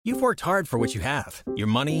You've worked hard for what you have. Your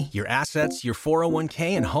money, your assets, your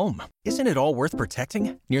 401k, and home. Isn't it all worth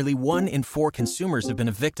protecting? Nearly 1 in 4 consumers have been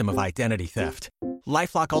a victim of identity theft.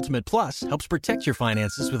 LifeLock Ultimate Plus helps protect your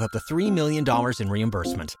finances with up to $3 million in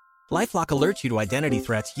reimbursement. LifeLock alerts you to identity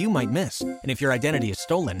threats you might miss. And if your identity is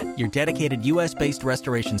stolen, your dedicated U.S.-based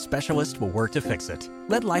restoration specialist will work to fix it.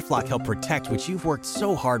 Let LifeLock help protect what you've worked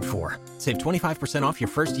so hard for. Save 25% off your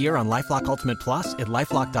first year on LifeLock Ultimate Plus at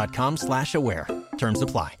LifeLock.com/aware. Terms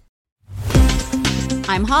apply.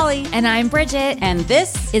 I'm Holly. And I'm Bridget. And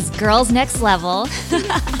this is Girls Next Level.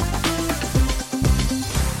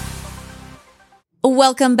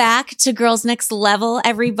 Welcome back to Girls Next Level,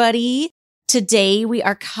 everybody. Today we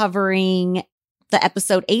are covering the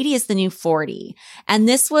episode 80 is the new 40. And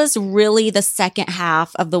this was really the second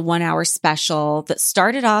half of the 1 hour special that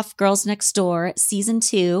started off Girls Next Door season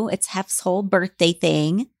 2. It's Hef's whole birthday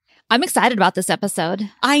thing. I'm excited about this episode.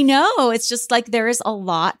 I know. It's just like there is a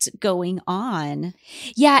lot going on.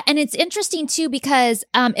 Yeah. And it's interesting too, because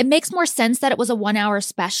it makes more sense that it was a 1 hour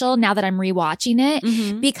special now that I'm rewatching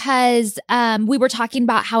it, because we were talking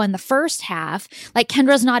about how in the first half, like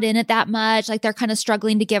Kendra's not in it that much. Like they're kind of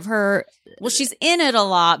struggling to give her. Well, she's in it a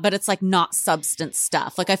lot, but it's like not substance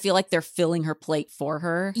stuff. Like I feel like they're filling her plate for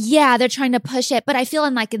her. Yeah. They're trying to push it. But I feel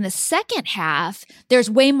in the second half, there's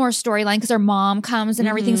way more storyline because her mom comes and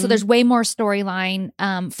everything. So there's way more storyline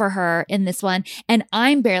for her in this one, and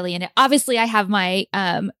I'm barely in it. Obviously, I have my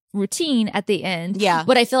routine at the end. Yeah,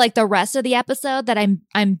 but I feel like the rest of the episode that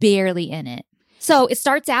I'm barely in it. So it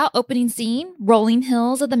starts out opening scene, rolling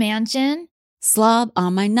hills of the mansion. Slob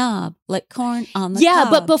on my knob, like corn on the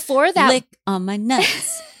cob. But before that, lick on my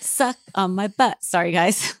nuts, suck on my butt. Sorry,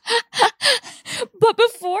 guys. But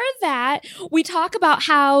before that, we talk about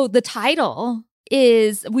how the title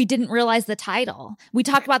is, we didn't realize the title. We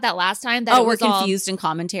talked about that last time. That we're confused in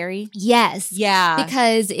commentary. Yes. Yeah.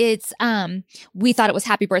 Because it's, we thought it was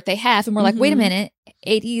Happy Birthday Hef, and we're like, wait a minute,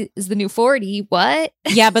 80 is the new 40. What?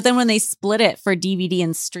 Yeah, but then when they split it for DVD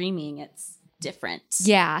and streaming, it's different.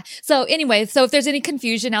 Yeah. So anyway, so if there's any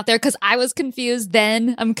confusion out there, because I was confused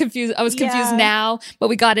then, I'm confused. I was confused now, but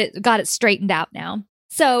we got it straightened out now.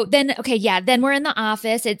 So then, then we're in the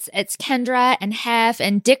office. It's Kendra and Hef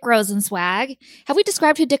and Dick Rosenswag. Have we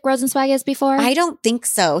described who Dick Rosenswag is before? I don't think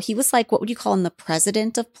so. He was like, what would you call him, the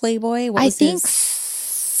president of Playboy? I think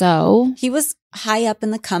so. He was high up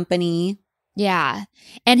in the company. Yeah.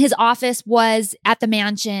 And his office was at the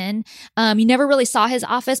mansion. You never really saw his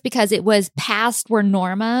office because it was past where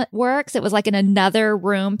Norma works. It was like in another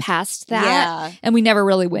room past that. Yeah. And we never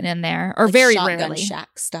really went in there, or like very rarely.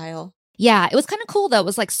 Shack style. Yeah, it was kind of cool though. It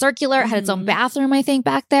was like circular. It had its own bathroom, I think,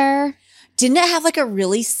 back there. Didn't it have like a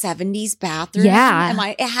really 70s bathroom?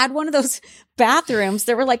 Yeah. It had one of those bathrooms.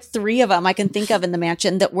 There were like 3 of them I can think of in the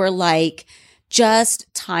mansion that were like just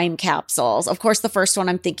time capsules. Of course, the first one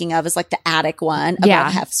I'm thinking of is like the attic one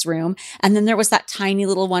above Hef's room. And then there was that tiny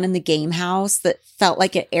little one in the game house that felt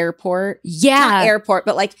like an airport. Yeah. Not airport,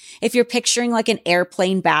 but like if you're picturing like an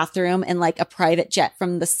airplane bathroom in like a private jet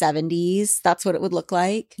from the 70s, that's what it would look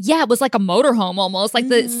like. Yeah, it was like a motorhome almost. Like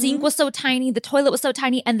the sink was so tiny, the toilet was so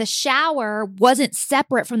tiny, and the shower wasn't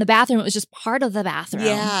separate from the bathroom. It was just part of the bathroom.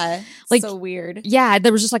 Yeah. Like, so weird. Yeah,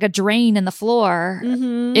 there was just like a drain in the floor.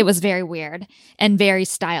 It was very weird and very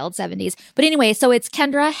styled 70s. But anyway, so it's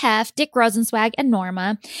Kendra, Hef, Dick Rosenswag, and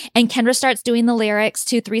Norma. And Kendra starts doing the lyrics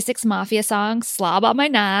to 3-6 Mafia song, Slob on My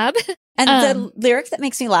Knob. And the lyric that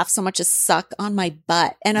makes me laugh so much is suck on my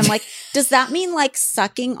butt. And I'm like, does that mean like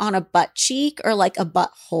sucking on a butt cheek or like a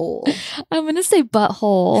butthole? I'm going to say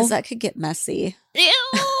butthole. Because that could get messy. Ew.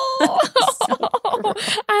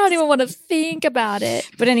 I don't even want to think about it.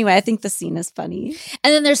 But anyway, I think the scene is funny.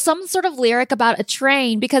 And then there's some sort of lyric about a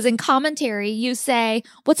train, because in commentary you say,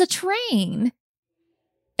 what's a train?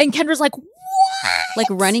 And Kendra's like, what? Like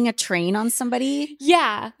running a train on somebody?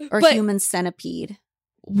 Yeah. Or human centipede.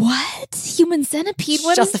 What? Human centipede?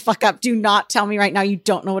 What Shut the fuck up. Do not tell me right now you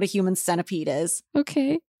don't know what a human centipede is.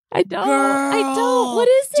 Okay. I don't. Girl, I don't. What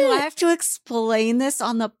is it? Do I have to explain this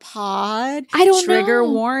on the pod? I don't know. Trigger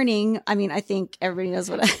warning. I mean, I think everybody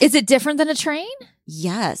knows what Is it different than a train?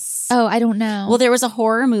 Yes. Oh, I don't know. Well, there was a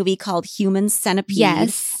horror movie called Human Centipede.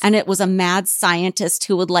 Yes. And it was a mad scientist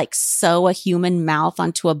who would like sew a human mouth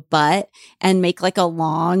onto a butt and make like a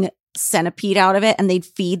long centipede out of it, and they'd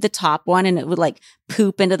feed the top one and it would like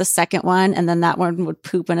poop into the second one, and then that one would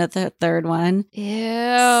poop into the third one. Ew.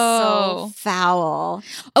 So foul.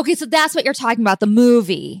 Okay, so that's what you're talking about, the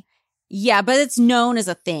movie. Yeah, but it's known as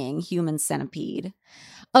a thing, human centipede.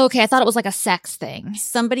 Okay, I thought it was like a sex thing.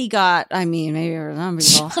 Somebody got, maybe it was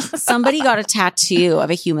some people. Somebody got a tattoo of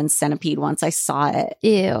a human centipede once. I saw it.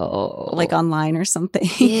 Ew. Like online or something.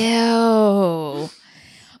 Ew.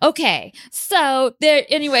 Okay, so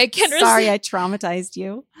anyway, Kendra. Sorry, I traumatized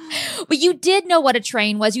you. But you did know what a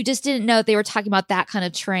train was. You just didn't know that they were talking about that kind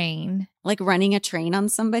of train. Like running a train on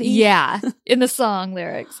somebody? Yeah, in the song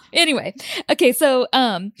lyrics. Anyway, okay, so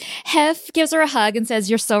Hef gives her a hug and says,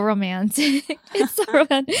 "You're so romantic." It's so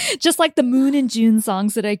romantic. Just like the Moon and June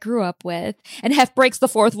songs that I grew up with. And Hef breaks the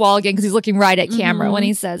fourth wall again because he's looking right at camera when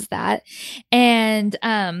he says that. And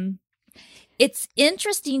it's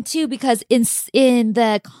interesting too because in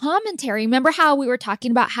the commentary, remember how we were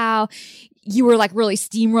talking about how you were like really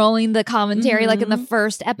steamrolling the commentary like in the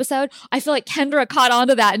first episode? I feel like Kendra caught on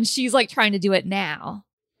to that and she's like trying to do it now,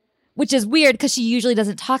 which is weird because she usually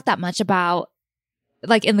doesn't talk that much about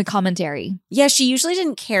like in the commentary. Yeah, she usually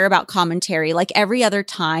didn't care about commentary. Like every other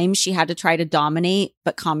time she had to try to dominate,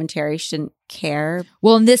 but commentary she didn't care.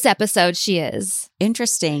 Well, in this episode, she is.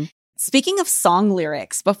 Interesting. Speaking of song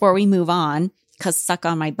lyrics, before we move on, because suck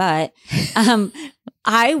on my butt,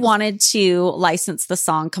 I wanted to license the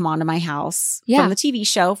song Come On to My House from the TV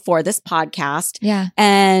show for this podcast. Yeah.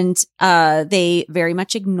 And they very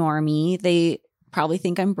much ignore me. They probably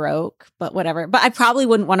think I'm broke, but whatever. But I probably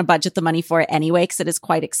wouldn't want to budget the money for it anyway because it is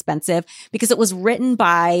quite expensive because it was written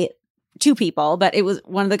by two people, but it was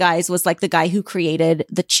one of the guys was like the guy who created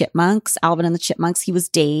the Chipmunks, Alvin and the Chipmunks. He was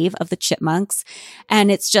Dave of the Chipmunks.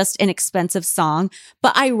 And it's just an expensive song.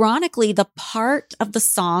 But ironically, the part of the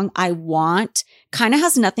song I want kind of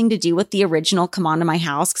has nothing to do with the original Come On to My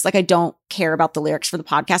House. Cause like I don't care about the lyrics for the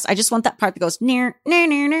podcast. I just want that part that goes near, near,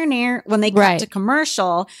 near, near, near when they cut to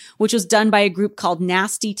commercial, which was done by a group called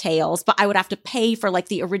Nasty Tales. But I would have to pay for like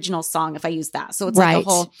the original song if I use that. So it's like a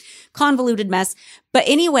whole convoluted mess. But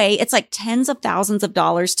anyway, it's like tens of thousands of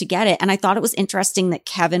dollars to get it. And I thought it was interesting that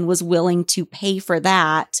Kevin was willing to pay for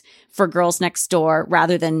that for Girls Next Door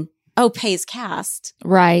rather than, pay his cast.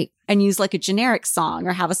 Right. And use like a generic song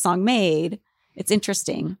or have a song made. It's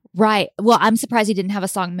interesting. Right. Well, I'm surprised he didn't have a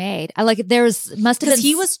song made. I like it. Must have been. Because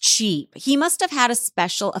he was cheap. He must have had a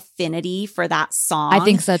special affinity for that song. I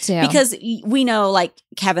think so too. Because we know like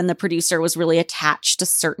Kevin, the producer, was really attached to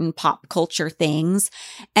certain pop culture things.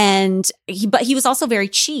 But he was also very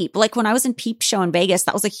cheap. Like when I was in Peep Show in Vegas,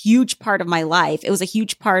 that was a huge part of my life. It was a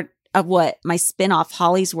huge part of what my spinoff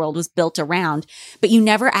Holly's World was built around. But you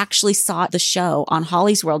never actually saw the show on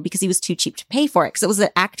Holly's World because he was too cheap to pay for it. Because it was an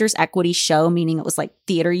actors equity show, meaning it was like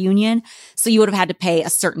theater union. So you would have had to pay a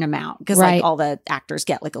certain amount because like all the actors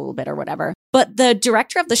get like a little bit or whatever. But the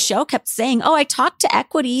director of the show kept saying, I talked to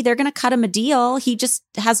equity. They're going to cut him a deal. He just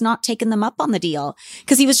has not taken them up on the deal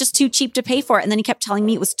because he was just too cheap to pay for it. And then he kept telling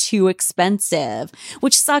me it was too expensive,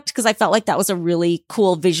 which sucked because I felt like that was a really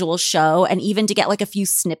cool visual show. And even to get like a few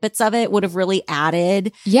snippets of it would have really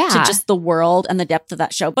added to just the world and the depth of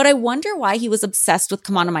that show. But I wonder why he was obsessed with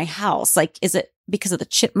Come On to My House. Like, is it because of the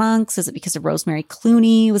Chipmunks? Is it because of Rosemary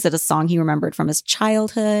Clooney? Was it a song he remembered from his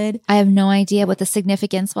childhood? I have no idea what the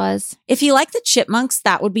significance was. If you like the Chipmunks,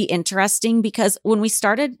 that would be interesting because when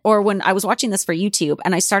I was watching this for YouTube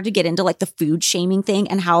and I started to get into like the food shaming thing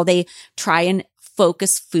and how they try and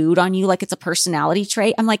focus food on you like it's a personality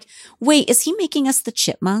trait, I'm like, wait, is he making us the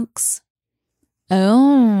Chipmunks?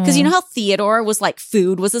 Oh. Because you know how Theodore was like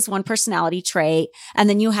food was this one personality trait. And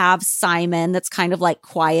then you have Simon that's kind of like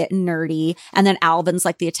quiet and nerdy. And then Alvin's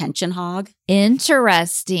like the attention hog.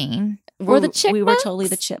 Interesting. Or the Chipmunks? We were totally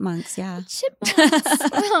the Chipmunks, yeah.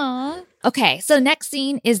 Chipmunks. Okay, so next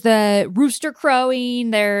scene is the rooster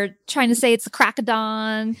crowing. They're trying to say it's the crack of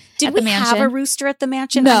dawn. Did we have a rooster at the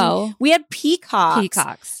mansion? No. We had peacocks.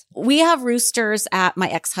 Peacocks. We have roosters at my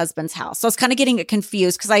ex-husband's house. So I was kind of getting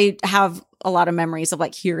confused because I have a lot of memories of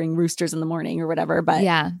like hearing roosters in the morning or whatever, but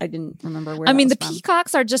I didn't remember where the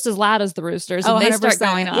peacocks are just as loud as the roosters and they start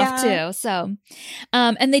going off too. So,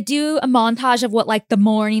 and they do a montage of what like the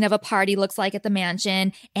morning of a party looks like at the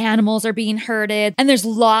mansion. Animals are being herded and there's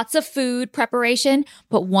lots of food preparation.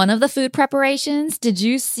 But one of the food preparations, did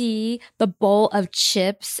you see the bowl of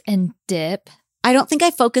chips and dip? I don't think I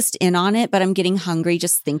focused in on it, but I'm getting hungry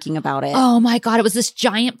just thinking about it. Oh my God. It was this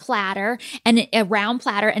giant platter and a round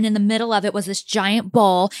platter. And in the middle of it was this giant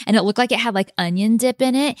bowl. And it looked like it had like onion dip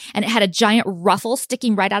in it. And it had a giant ruffle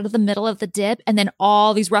sticking right out of the middle of the dip. And then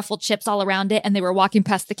all these ruffled chips all around it. And they were walking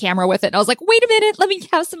past the camera with it. And I was like, wait a minute, let me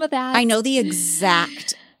have some of that. I know the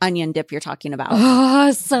exact onion dip you're talking about. Oh,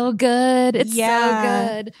 so good. It's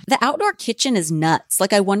so good. The outdoor kitchen is nuts.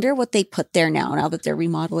 Like, I wonder what they put there now that they're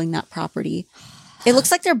remodeling that property. It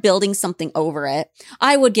looks like they're building something over it.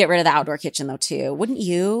 I would get rid of the outdoor kitchen though, too. Wouldn't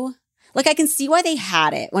you? Like, I can see why they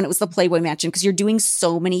had it when it was the Playboy Mansion, because you're doing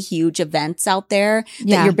so many huge events out there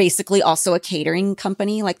that you're basically also a catering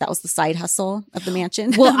company. Like, that was the side hustle of the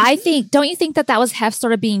mansion. Well, don't you think that was Hef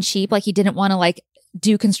sort of being cheap? Like, he didn't want to like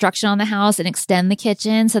do construction on the house and extend the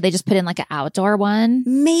kitchen. So they just put in like an outdoor one.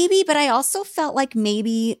 Maybe, but I also felt like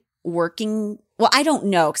maybe working, well, I don't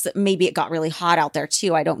know, because maybe it got really hot out there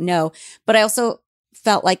too. I don't know. But I also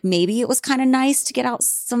felt like maybe it was kind of nice to get out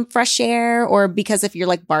some fresh air, or because if you're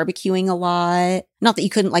like barbecuing a lot, not that you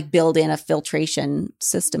couldn't like build in a filtration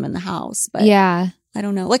system in the house, but yeah, I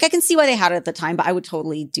don't know. Like, I can see why they had it at the time, but I would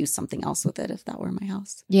totally do something else with it if that were my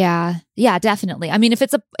house. Yeah, definitely. I mean, if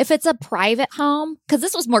it's a private home, because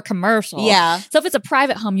this was more commercial. Yeah. So if it's a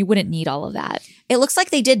private home, you wouldn't need all of that. It looks like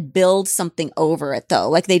they did build something over it though.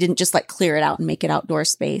 Like, they didn't just like clear it out and make it outdoor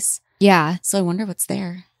space. Yeah. So I wonder what's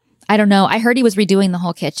there. I don't know. I heard he was redoing the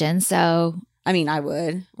whole kitchen. So, I mean, I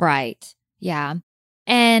would. Right. Yeah.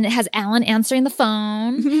 And it has Alan answering the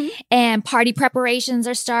phone and party preparations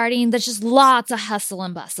are starting. There's just lots of hustle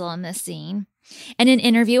and bustle in this scene. In an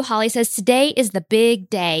interview, Holly says, today is the big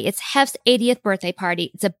day. It's Hef's 80th birthday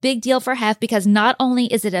party. It's a big deal for Hef because not only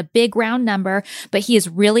is it a big round number, but he is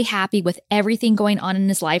really happy with everything going on in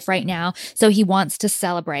his life right now. So he wants to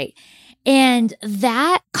celebrate. And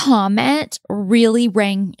that comment really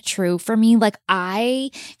rang true for me. Like,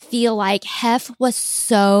 I feel like Hef was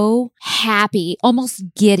so happy, almost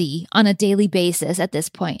giddy on a daily basis at this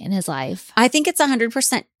point in his life. I think it's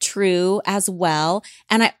 100% true as well.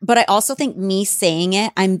 But I also think me saying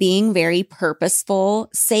it, I'm being very purposeful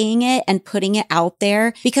saying it and putting it out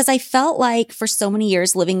there, because I felt like for so many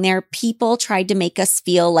years living there, people tried to make us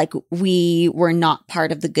feel like we were not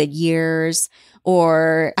part of the good years,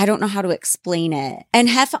 or I don't know how to explain it. And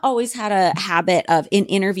Hef always had a habit of, in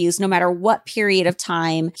interviews, no matter what period of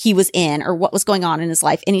time he was in or what was going on in his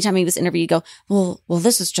life, anytime he was interviewed, he'd go, well,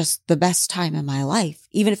 this is just the best time in my life,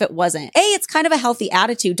 even if it wasn't. It's kind of a healthy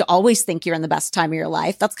attitude to always think you're in the best time of your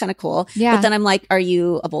life. That's kind of cool. Yeah. But then I'm like, are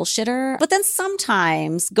you a bullshitter? But then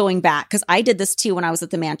sometimes going back, because I did this too when I was at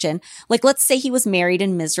the mansion, like, let's say he was married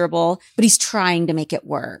and miserable, but he's trying to make it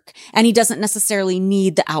work. And he doesn't necessarily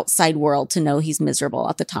need the outside world to know he's miserable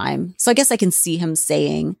at the time. So I guess I can see him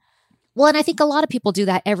saying, well, and I think a lot of people do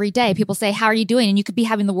that every day. People say, how are you doing? And you could be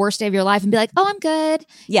having the worst day of your life and be like, oh, I'm good.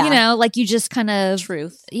 Yeah. You know, like you just kind of.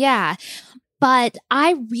 Truth. Yeah. But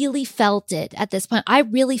I really felt it at this point. I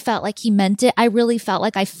really felt like he meant it. I really felt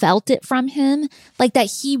like I felt it from him, like that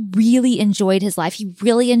he really enjoyed his life. He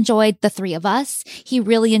really enjoyed the three of us. He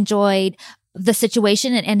really enjoyed the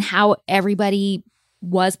situation and how everybody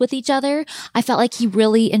was with each other. I felt like he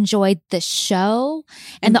really enjoyed the show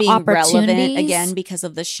and the being opportunities. relevant again because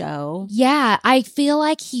of the show. Yeah, I feel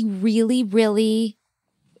like he really, really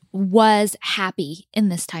was happy in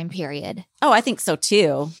this time period. Oh, I think so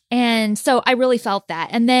too. And so I really felt that.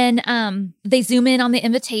 And then they zoom in on the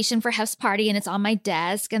invitation for Hef's party, and it's on my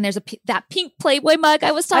desk. And there's that pink Playboy mug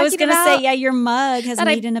I was talking about. I was going to say, yeah, your mug has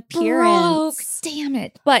made an appearance. Broke. Damn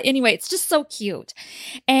it. But anyway, it's just so cute.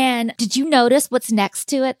 And did you notice what's next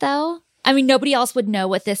to it though? I mean, nobody else would know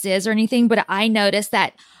what this is or anything, but I noticed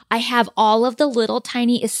that I have all of the little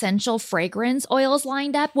tiny essential fragrance oils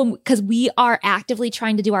lined up because we are actively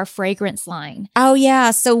trying to do our fragrance line. Oh,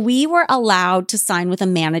 yeah. So we were allowed to sign with a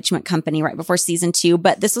management company right before season 2,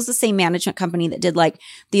 but this was the same management company that did like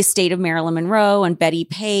the estate of Marilyn Monroe and Betty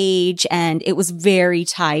Page, and it was very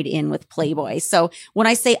tied in with Playboy. So when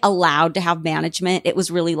I say allowed to have management, it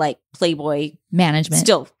was really like Playboy management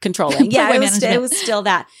still controlling. Yeah, it was still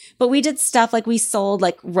that. But we did stuff like we sold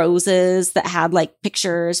like roses that had like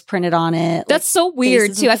pictures printed on it. That's so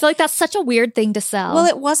weird too. I feel like that's such a weird thing to sell. Well,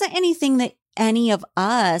 it wasn't anything that any of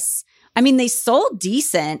us, I mean, they sold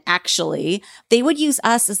decent, actually. They would use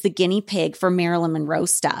us as the guinea pig for Marilyn Monroe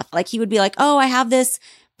stuff. Like he would be like, oh, I have this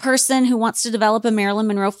person who wants to develop a Marilyn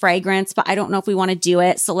Monroe fragrance, but I don't know if we want to do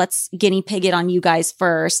it. So let's guinea pig it on you guys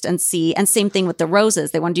first and see. And same thing with the roses.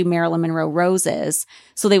 They want to do Marilyn Monroe roses.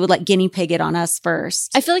 So they would like guinea pig it on us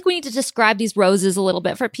first. I feel like we need to describe these roses a little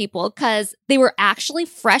bit for people because they were actually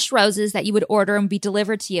fresh roses that you would order and be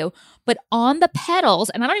delivered to you. But on the petals,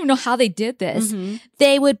 and I don't even know how they did this,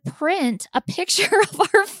 they would print a picture of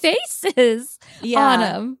our faces on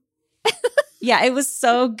them. Yeah, it was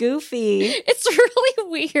so goofy. It's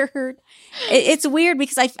really weird. It's weird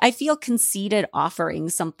because I feel conceited offering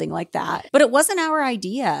something like that. But it wasn't our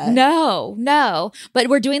idea. No. But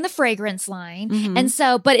we're doing the fragrance line. And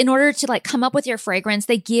so, but in order to like come up with your fragrance,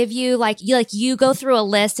 they give you you go through a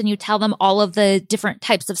list and you tell them all of the different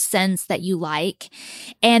types of scents that you like.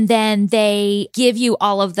 And then they give you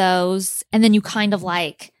all of those. And then you kind of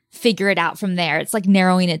like figure it out from there. It's like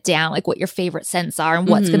narrowing it down, like what your favorite scents are and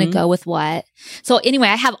what's going to go with what. So anyway,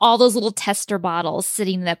 I have all those little tester bottles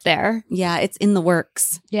sitting up there. Yeah, it's in the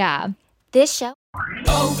works. Yeah. This show.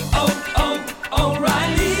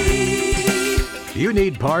 O'Reilly. You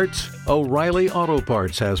need parts? O'Reilly Auto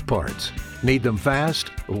Parts has parts. Need them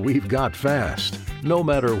fast? We've got fast. No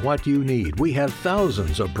matter what you need, we have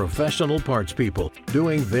thousands of professional parts people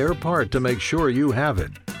doing their part to make sure you have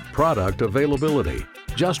it. Product availability.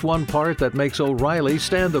 Just one part that makes O'Reilly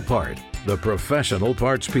stand apart. The professional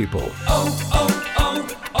parts people.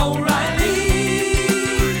 O'Reilly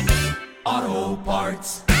Auto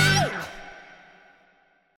Parts.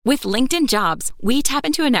 With LinkedIn Jobs, we tap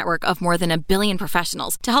into a network of more than 1 billion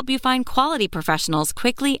professionals to help you find quality professionals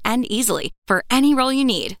quickly and easily for any role you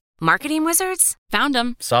need. Marketing wizards? Found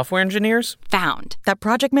them. Software engineers? Found. That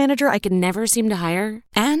project manager I could never seem to hire?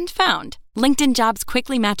 And found. LinkedIn Jobs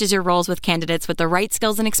quickly matches your roles with candidates with the right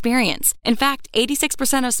skills and experience. In fact,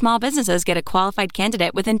 86% of small businesses get a qualified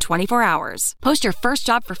candidate within 24 hours. Post your first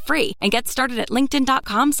job for free and get started at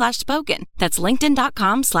linkedin.com/spoken. That's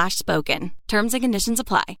linkedin.com/spoken. Terms and conditions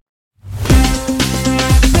apply.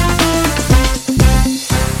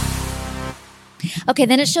 Okay,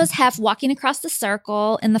 then it shows Hef walking across the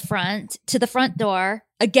circle in the front to the front door.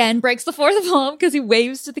 Again, breaks the fourth wall because he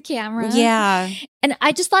waves to the camera. Yeah. And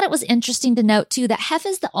I just thought it was interesting to note, too, that Hef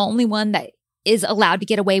is the only one that is allowed to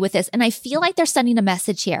get away with this. And I feel like they're sending a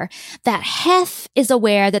message here that Hef is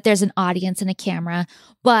aware that there's an audience and a camera,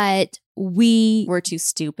 but we're too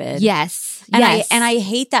stupid. Yes. And yes. I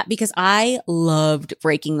hate that because I loved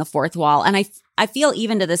breaking the fourth wall. And I feel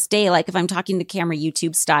even to this day, like if I'm talking to camera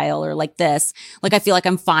YouTube style or like this, like I feel like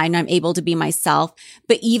I'm fine. I'm able to be myself.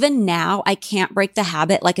 But even now, I can't break the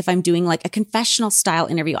habit. Like if I'm doing like a confessional style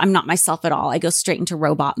interview, I'm not myself at all. I go straight into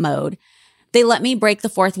robot mode. They let me break the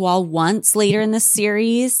fourth wall once later in this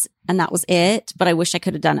series, and that was it. But I wish I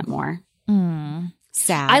could have done it more.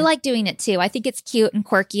 Sad. I like doing it too. I think it's cute and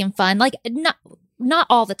quirky and fun. Like not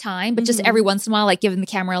all the time, but just every once in a while, like giving the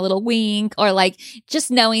camera a little wink or like just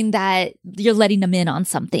knowing that you're letting them in on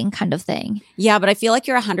something kind of thing. Yeah, but I feel like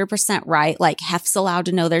you're 100% right. Like Hef's allowed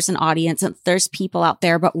to know there's an audience and there's people out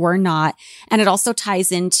there, but we're not. And it also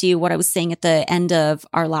ties into what I was saying at the end of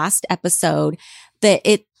our last episode, that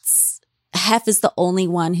Hef is the only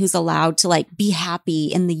one who's allowed to like be happy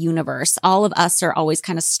in the universe. All of us are always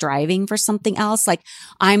kind of striving for something else. Like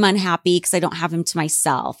I'm unhappy because I don't have him to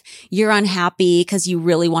myself. You're unhappy because you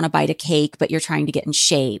really want to bite a cake, but you're trying to get in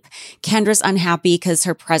shape. Kendra's unhappy because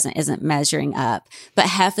her present isn't measuring up. But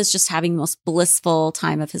Hef is just having the most blissful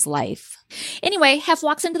time of his life. Anyway, Hef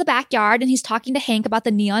walks into the backyard and he's talking to Hank about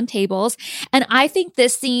the neon tables. And I think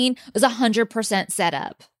this scene was 100% set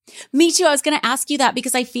up. Me too. I was going to ask you that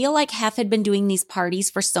because I feel like Hef had been doing these parties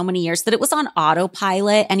for so many years that it was on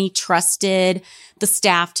autopilot and he trusted the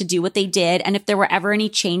staff to do what they did. And if there were ever any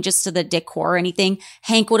changes to the decor or anything,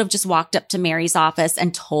 Hank would have just walked up to Mary's office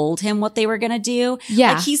and told him what they were going to do.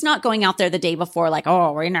 Yeah. Like he's not going out there the day before like,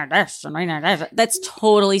 oh, we know this and we know this. That's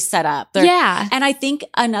totally set up. Yeah. And I think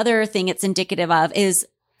another thing it's indicative of is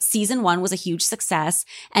season 1 was a huge success.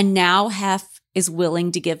 And now Hef is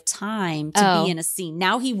willing to give time to be in a scene.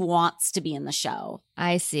 Now he wants to be in the show.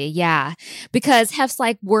 I see. Yeah. Because Hef's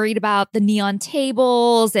like worried about the neon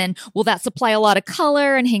tables and will that supply a lot of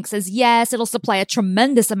color? And Hank says, yes, it'll supply a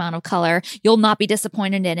tremendous amount of color. You'll not be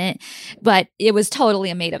disappointed in it. But it was totally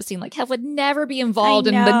a made up scene. Like Hef would never be involved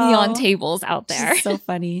in the neon tables out there. It's so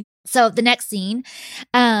funny. So the next scene,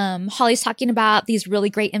 Holly's talking about these really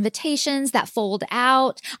great invitations that fold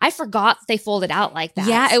out. I forgot they folded out like that.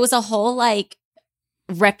 Yeah. It was a whole like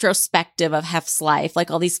retrospective of Hef's life,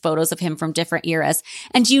 like all these photos of him from different eras.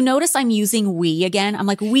 And do you notice I'm using we again? I'm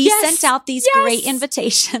like, we sent out these great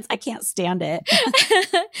invitations. I can't stand it.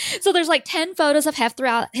 So there's like 10 photos of Hef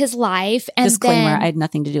throughout his life. And disclaimer, I had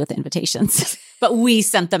nothing to do with the invitations, but we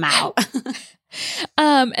sent them out.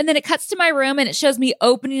 And then it cuts to my room and it shows me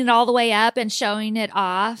opening it all the way up and showing it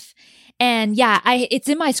off. And yeah, it's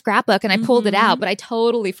in my scrapbook and I pulled it out, but I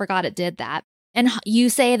totally forgot it did that. And you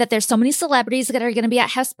say that there's so many celebrities that are going to be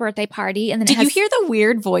at Hef's birthday party. And then did you hear the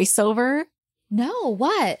weird voiceover? No,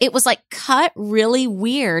 what? It was like cut really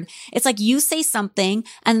weird. It's like you say something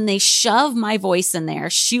and then they shove my voice in there,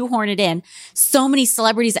 shoehorn it in. So many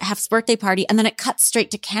celebrities at Hef's birthday party. And then it cuts straight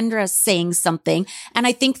to Kendra saying something. And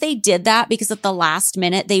I think they did that because at the last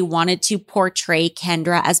minute, they wanted to portray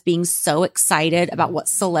Kendra as being so excited about what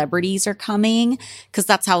celebrities are coming. Cause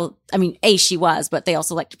that's how, I mean, she was, but they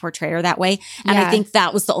also like to portray her that way. And I think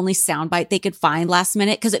that was the only soundbite they could find last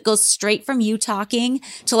minute because it goes straight from you talking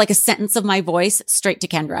to like a sentence of my voice straight to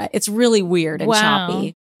Kendra. It's really weird and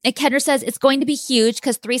choppy. And Kendra says it's going to be huge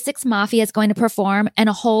because 3-6 Mafia is going to perform and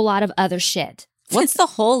a whole lot of other shit. What's the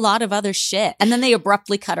whole lot of other shit? And then they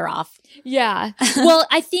abruptly cut her off. Yeah. Well,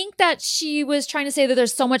 I think that she was trying to say that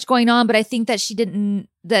there's so much going on, but I think that she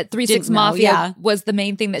that 3-6 Mafia was the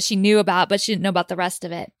main thing that she knew about, but she didn't know about the rest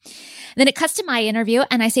of it. And then it cuts to my interview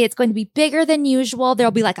and I say it's going to be bigger than usual.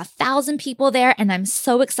 There'll be like 1,000 people there and I'm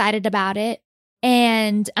so excited about it.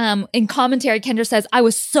 And in commentary, Kendra says, I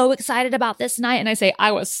was so excited about this night. And I say,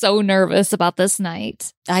 I was so nervous about this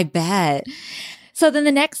night. I bet. So then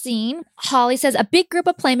the next scene, Holly says, a big group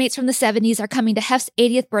of playmates from the 70s are coming to Hef's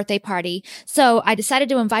 80th birthday party. So I decided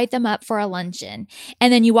to invite them up for a luncheon.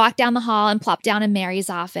 And then you walk down the hall and plop down in Mary's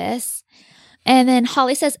office. And then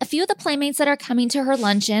Holly says, a few of the playmates that are coming to her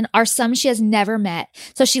luncheon are some she has never met.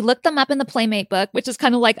 So she looked them up in the Playmate book, which is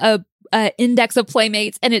kind of like a index of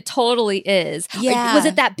playmates. And it totally is. Yeah. Was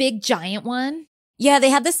it that big giant one? Yeah,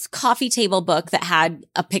 they had this coffee table book that had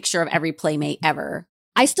a picture of every playmate ever.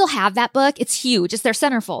 I still have that book. It's huge. It's their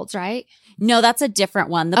centerfolds, right? No, that's a different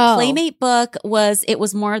one. The Playmate book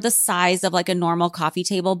was more the size of like a normal coffee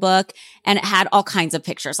table book. And it had all kinds of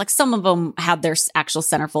pictures. Like some of them had their actual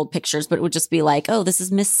centerfold pictures, but it would just be like, oh, this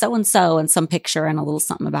is Miss So-and-so and some picture and a little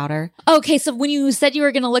something about her. Okay. So when you said you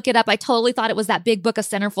were going to look it up, I totally thought it was that big book of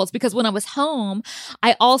centerfolds because when I was home,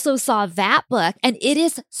 I also saw that book and it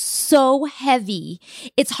is so heavy.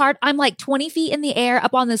 It's hard. I'm like 20 feet in the air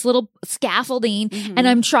up on this little scaffolding and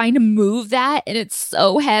I'm trying to move that and it's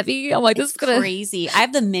so heavy. I'm like, this is crazy. I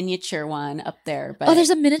have the miniature one up there. But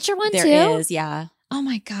there's a miniature one too? There is, yeah. Oh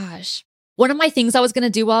my gosh. One of my things I was going to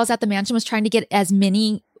do while I was at the mansion was trying to get as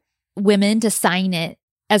many women to sign it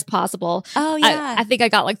as possible. Oh, yeah. I think I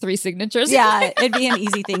got like 3 signatures. Yeah, it'd be an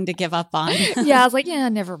easy thing to give up on. Yeah, I was like, yeah,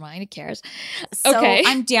 never mind. Who cares? So okay.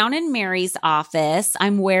 I'm down in Mary's office.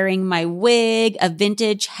 I'm wearing my wig, a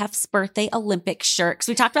vintage Hef's birthday Olympic shirt. Because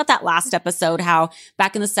we talked about that last episode, how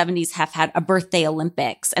back in the 70s, Hef had a birthday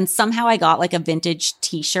Olympics. And somehow I got like a vintage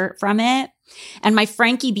t-shirt from it. And my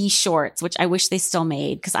Frankie B shorts, which I wish they still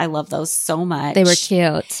made because I love those so much. They were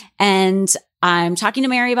cute. And I'm talking to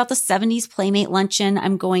Mary about the 70s Playmate luncheon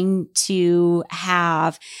I'm going to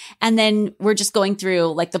have. And then we're just going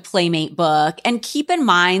through like the Playmate book. And keep in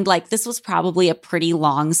mind, like this was probably a pretty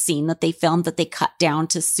long scene that they filmed that they cut down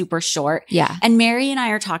to super short. Yeah. And Mary and I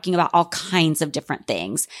are talking about all kinds of different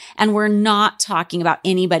things. And we're not talking about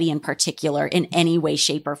anybody in particular in any way,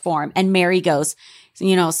 shape, or form. And Mary goes,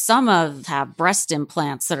 you know, some have breast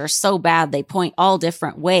implants that are so bad they point all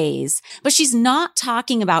different ways. But she's not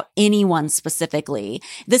talking about anyone specifically.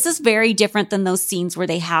 This is very different than those scenes where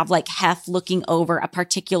they have like Hef looking over a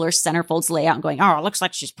particular centerfold's layout and going, oh, it looks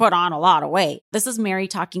like she's put on a lot of weight. This is Mary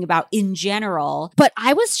talking about in general. But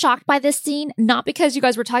I was shocked by this scene, not because you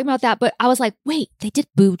guys were talking about that, but I was like, wait, they did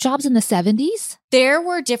boob jobs in the 70s? There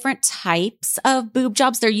were different types of boob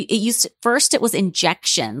jobs. First it was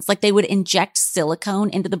injections. Like they would inject silicone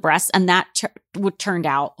into the breasts and that turned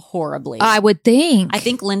out horribly. I would think. I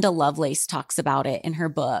think Linda Lovelace talks about it in her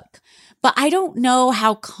book. But I don't know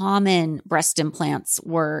how common breast implants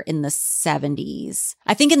were in the 70s.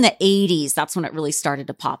 I think in the 80s, that's when it really started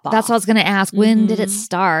to pop off. That's what I was going to ask. When did it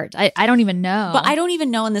start? I don't even know. But I don't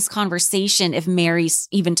even know in this conversation if Mary's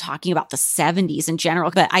even talking about the 70s in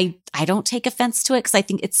general. But I don't take offense to it because I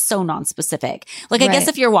think it's so nonspecific. Like, I guess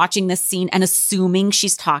if you're watching this scene and assuming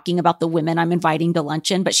she's talking about the women I'm inviting to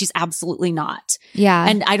luncheon, but she's absolutely not. Yeah.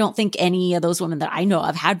 And I don't think any of those women that I know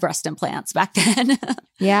of had breast implants back then.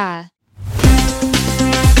 Yeah.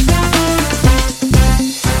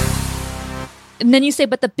 And then you say,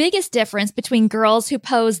 but the biggest difference between girls who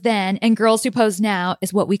pose then and girls who pose now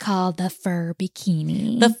is what we call the fur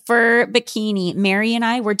bikini. The fur bikini. Mary and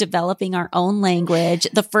I were developing our own language.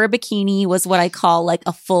 The fur bikini was what I call like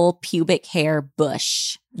a full pubic hair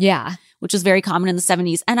bush. Yeah. Which was very common in the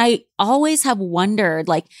 70s. And I always have wondered,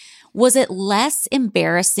 like, was it less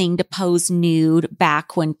embarrassing to pose nude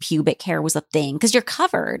back when pubic hair was a thing? Because you're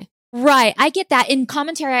covered. Right. I get that. In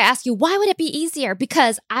commentary, I ask you, why would it be easier?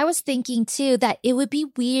 Because I was thinking too that it would be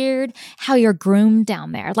weird how you're groomed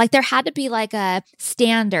down there. Like there had to be like a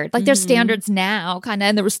standard, like there's standards now kind of,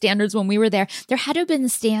 and there were standards when we were there. There had to have been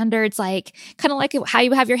standards like kind of like how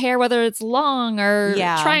you have your hair, whether it's long or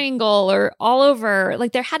triangle or all over.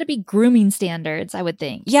 Like there had to be grooming standards, I would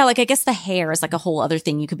think. Yeah. Like I guess the hair is like a whole other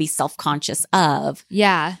thing you could be self-conscious of.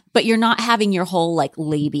 Yeah. But you're not having your whole like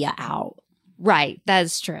labia out. Right. That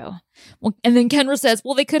is true. Well, and then Kendra says,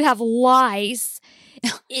 well, they could have lice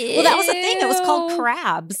Well, that was the thing. It was called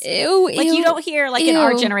crabs. Ew, like ew, you don't hear like in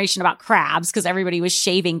our ew. generation about crabs because everybody was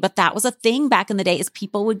shaving, but that was a thing back in the day is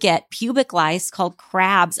people would get pubic lice called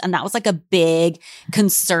crabs. And that was like a big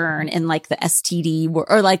concern in like the STD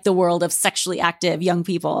or like the world of sexually active young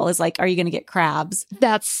people is like, are you going to get crabs?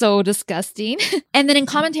 That's so disgusting. And then in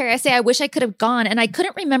commentary, I say, I wish I could have gone. And I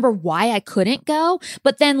couldn't remember why I couldn't go.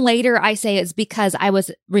 But then later I say it's because I was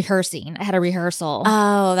rehearsing. I had a rehearsal.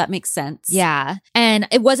 Oh, that makes sense. Yeah. And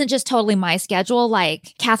it wasn't just totally my schedule.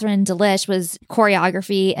 Like Catherine Delish was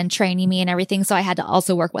choreography and training me and everything. So I had to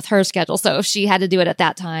also work with her schedule. So if she had to do it at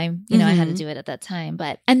that time, you know, I had to do it at that time.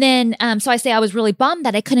 But, and then, so I say I was really bummed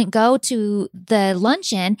that I couldn't go to the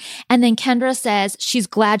luncheon. And then Kendra says she's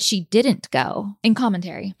glad she didn't go in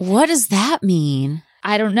commentary. What does that mean?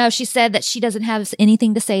 I don't know. She said that she doesn't have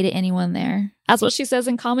anything to say to anyone there. That's what she says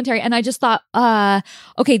in commentary. And I just thought,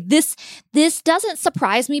 okay, this doesn't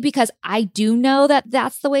surprise me because I do know that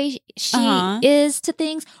that's the way she is to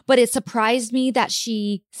things. But it surprised me that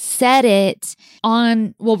she said it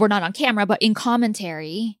on, well, we're not on camera, but in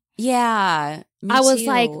commentary. Yeah. I was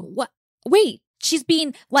like, what? Wait. She's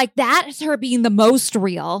being like, that is her being the most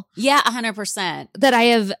real. Yeah, 100%. That I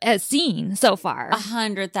have seen so far.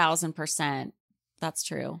 100,000%. That's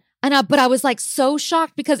true. And but I was like so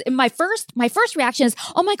shocked because in my first reaction is,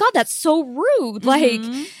 oh my God, that's so rude. Like,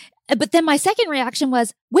 but then my second reaction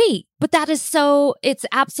was, wait, but that is so, it's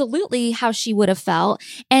absolutely how she would have felt.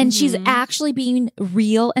 And she's actually being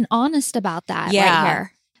real and honest about that right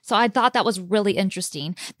here. So I thought that was really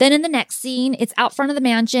interesting. Then in the next scene, it's out front of the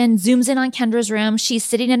mansion, zooms in on Kendra's room. She's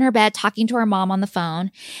sitting in her bed talking to her mom on the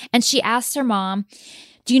phone. And she asks her mom,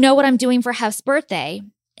 do you know what I'm doing for Hef's birthday?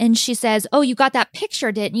 And she says, oh, you got that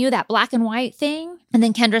picture, didn't you? That black and white thing? And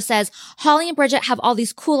then Kendra says, Holly and Bridget have all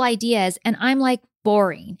these cool ideas. And I'm like,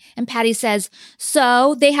 boring. And Patty says,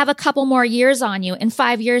 so they have a couple more years on you. In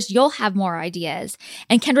 5 years, you'll have more ideas.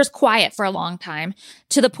 And Kendra's quiet for a long time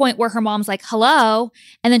to the point where her mom's like, hello.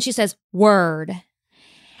 And then she says, word.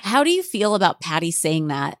 How do you feel about Patty saying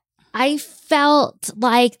that? I felt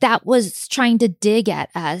like that was trying to dig at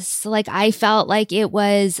us. Like I felt like it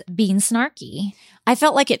was being snarky. I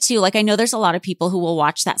felt like it too. Like I know there's a lot of people who will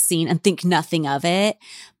watch that scene and think nothing of it,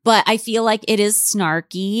 but I feel like it is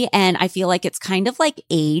snarky and I feel like it's kind of like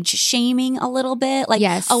age shaming a little bit. Like,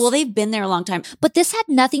 yes. Oh, well, they've been there a long time. But this had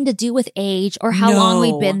nothing to do with age or how long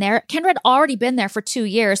we'd been there. Kendra had already been there for 2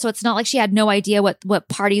 years. So it's not like she had no idea what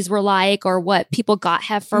parties were like or what people got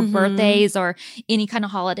Hef for birthdays or any kind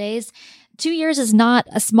of holidays. 2 years is not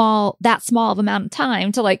that small of amount of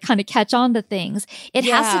time to like kind of catch on to things. It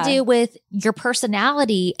has to do with your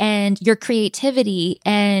personality and your creativity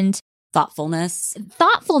and thoughtfulness.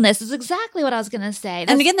 Thoughtfulness is exactly what I was going to say.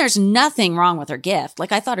 And again, there's nothing wrong with her gift.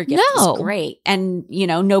 Like I thought her gift was great. And, you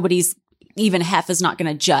know, even Hef is not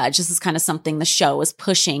going to judge. This is kind of something the show is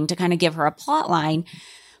pushing to kind of give her a plot line.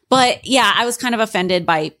 But yeah, I was kind of offended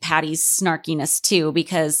by Patty's snarkiness too,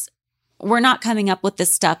 because we're not coming up with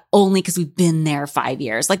this stuff only because we've been there 5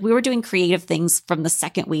 years. Like we were doing creative things from the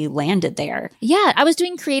second we landed there. Yeah, I was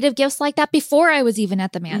doing creative gifts like that before I was even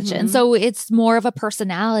at the mansion. So it's more of a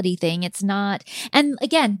personality thing. It's not. And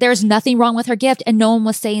again, there's nothing wrong with her gift and no one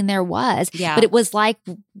was saying there was. Yeah. But it was like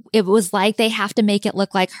they have to make it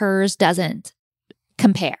look like hers doesn't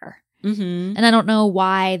compare. And I don't know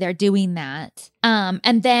why they're doing that.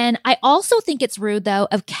 And then I also think it's rude though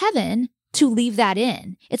of Kevin to leave that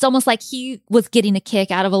in. It's almost like he was getting a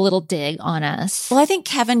kick out of a little dig on us. Well, I think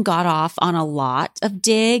Kevin got off on a lot of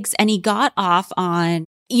digs and he got off on,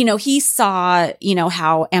 you know, he saw, you know,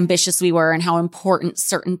 how ambitious we were and how important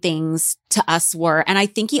certain things to us were. And I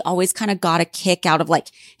think he always kind of got a kick out of like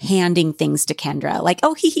handing things to Kendra. Like,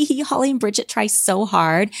 oh, Holly and Bridget try so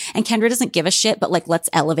hard. And Kendra doesn't give a shit, but like, let's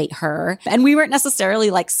elevate her. And we weren't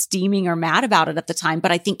necessarily like steaming or mad about it at the time,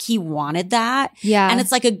 but I think he wanted that. Yeah. And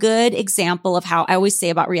it's like a good example of how I always say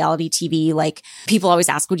about reality TV, like people always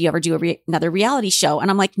ask, would you ever do another reality show? And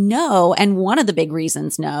I'm like, no. And one of the big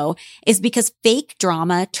reasons no is because fake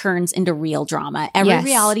drama turns into real drama. Every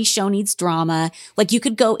reality show needs drama. Like you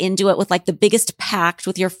could go into it with like the biggest pact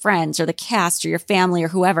with your friends or the cast or your family or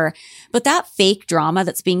whoever. But that fake drama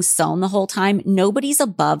that's being sown the whole time, nobody's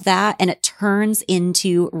above that. And it turns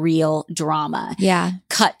into real drama. Yeah.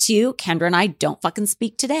 Cut to Kendra and I don't fucking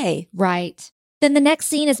speak today. Right. Then the next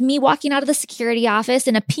scene is me walking out of the security office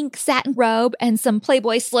in a pink satin robe and some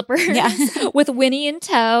Playboy slippers with Winnie in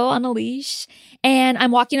tow on a leash. And I'm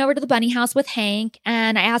walking over to the bunny house with Hank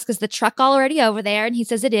and I ask, is the truck already over there? And he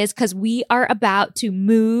says it is because we are about to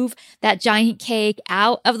move that giant cake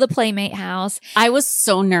out of the Playmate house. I was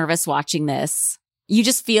so nervous watching this. You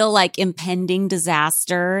just feel like impending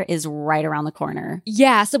disaster is right around the corner.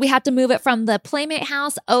 Yeah. So we had to move it from the Playmate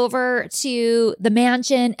house over to the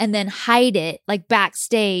mansion and then hide it like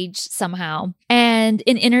backstage somehow. And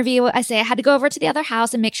in interview, I say I had to go over to the other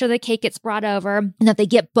house and make sure the cake gets brought over and that they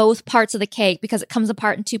get both parts of the cake because it comes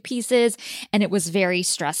apart in 2 pieces. And it was very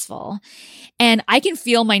stressful. And I can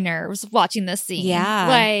feel my nerves watching this scene. Yeah.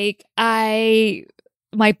 Like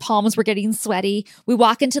my palms were getting sweaty. We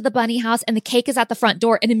walk into the bunny house and the cake is at the front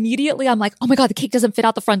door. And immediately I'm like, oh my God, the cake doesn't fit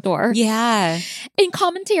out the front door. Yeah. In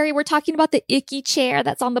commentary, we're talking about the icky chair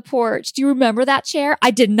that's on the porch. Do you remember that chair?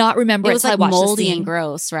 I did not remember it. It was like I watched moldy the scene. and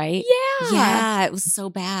gross, right? Yeah. Yeah. It was so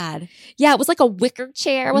bad. Yeah. It was like a wicker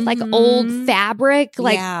chair with like old fabric,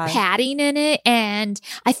 like Yeah. padding in it. And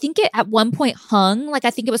I think it at one point hung, like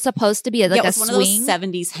I think it was supposed to be like it a was one swing. of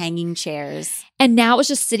those 70s hanging chairs. And now it was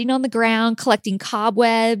just sitting on the ground, collecting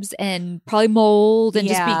cobwebs and probably mold and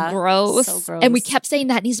just Yeah, being gross. so gross. And we kept saying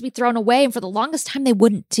that needs to be thrown away. And for the longest time, they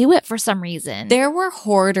wouldn't do it for some reason. There were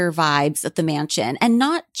hoarder vibes at the mansion, and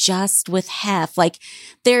not just with Hef. Like,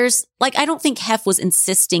 I don't think Hef was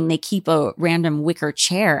insisting they keep a random wicker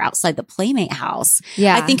chair outside the Playmate house.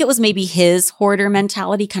 Yeah. I think it was maybe his hoarder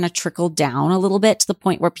mentality kind of trickled down a little bit to the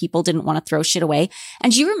point where people didn't want to throw shit away.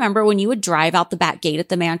 And do you remember when you would drive out the back gate at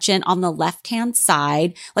the mansion on the left-hand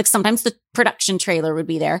side, like sometimes the production trailer would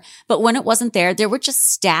be there, but when it wasn't there, there were just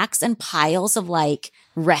stacks and piles of like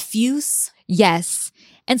refuse. Yes.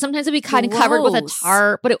 And sometimes it'd be kind of covered with a Gross.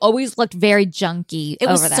 tarp, but it always looked very junky. It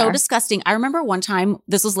was over so there. disgusting. I remember one time,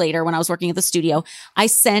 this was later when I was working at the studio, I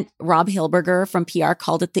sent Rob Hilberger from PR,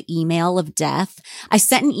 called it the email of death. I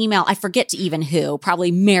sent an email, I forget to even who,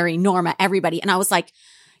 probably Mary, Norma, everybody. And I was like,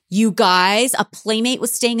 you guys, a Playmate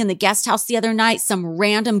was staying in the guest house the other night. Some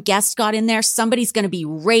random guest got in there. Somebody's going to be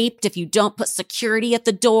raped if you don't put security at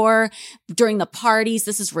the door during the parties.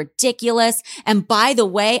 This is ridiculous. And by the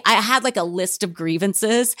way, I had like a list of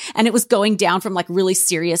grievances, and it was going down from like really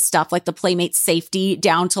serious stuff, like the Playmate safety,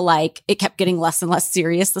 down to like, it kept getting less and less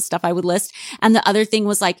serious, the stuff I would list. And the other thing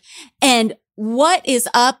was like, and what is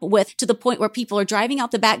up with, to the point where people are driving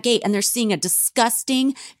out the back gate and they're seeing a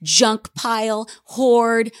disgusting junk pile,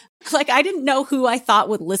 hoard. Like, I didn't know who I thought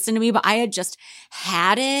would listen to me, but I had just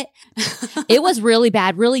had it. It was really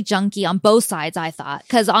bad, really junky on both sides, I thought.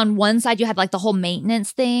 Because on one side, you had like the whole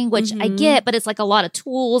maintenance thing, which I get, but it's like a lot of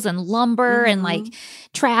tools and lumber and like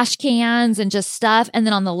trash cans and just stuff. And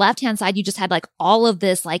then on the left-hand side, you just had like all of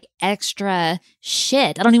this like extra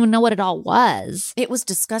shit. I don't even know what it all was. It was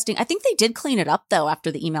disgusting. I think they did clean it up, though,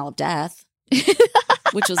 after the email of death,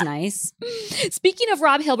 which was nice. Speaking of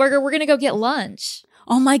Rob Hilberger, we're going to go get lunch.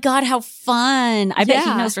 Oh my God, how fun. I bet he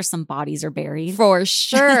Yeah. knows where some bodies are buried. For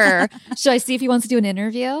sure. Should I see if he wants to do an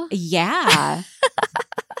interview? Yeah.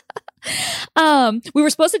 We were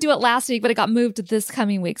supposed to do it last week, but it got moved to this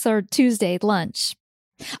coming week. So Tuesday lunch.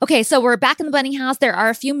 Okay, so we're back in the bunny house. There are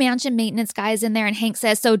a few mansion maintenance guys in there, and Hank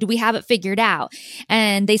says, so do we have it figured out?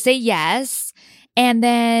 And they say yes. And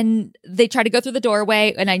then they try to go through the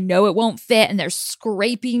doorway, and I know it won't fit, and there's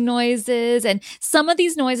scraping noises, and some of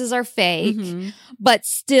these noises are fake, but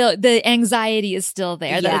still the anxiety is still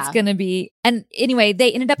there that it's going to be. And anyway,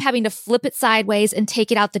 they ended up having to flip it sideways and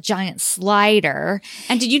take it out the giant slider.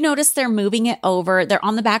 And did you notice they're moving it over? They're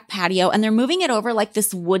on the back patio, and they're moving it over like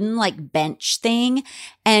this wooden like bench thing.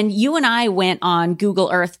 And you and I went on Google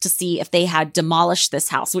Earth to see if they had demolished this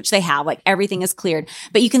house, which they have. Like, everything is cleared,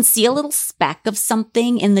 but you can see a little speck of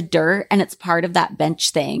something in the dirt, and it's part of that bench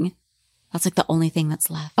thing. That's like the only thing that's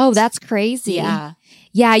left. Oh, that's crazy. Yeah.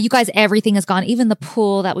 Yeah, you guys, everything is gone. Even the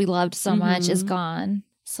pool that we loved so much is gone.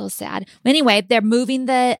 So sad. Anyway, they're moving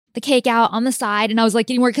the cake out on the side, and I was like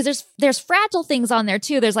getting worried because there's fragile things on there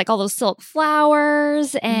too. There's like all those silk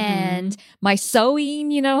flowers and my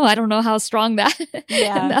sewing, I don't know how strong that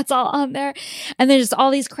and that's all on there. And there's just all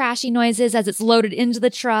these crashing noises as it's loaded into the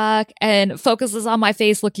truck, and focuses on my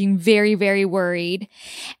face looking very, very worried.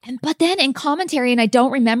 But then in commentary, and I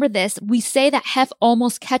don't remember this, we say that Hef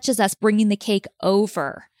almost catches us bringing the cake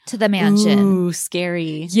over to the mansion. Ooh,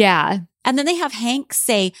 scary. Yeah. And then they have Hank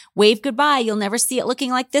say, wave goodbye. You'll never see it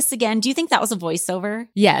looking like this again. Do you think that was a voiceover?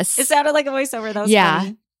 Yes. It sounded like a voiceover. That was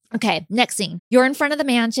funny. Okay, next scene. You're in front of the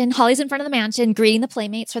mansion. Holly's in front of the mansion, greeting the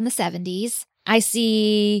Playmates from the 70s.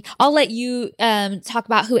 I'll let you talk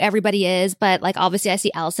about who everybody is, but like obviously I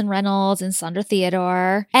see Allison Reynolds and Sandra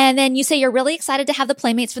Theodore. And then you say you're really excited to have the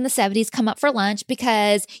Playmates from the 70s come up for lunch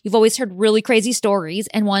because you've always heard really crazy stories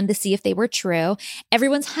and wanted to see if they were true.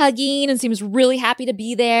 Everyone's hugging and seems really happy to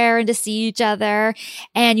be there and to see each other.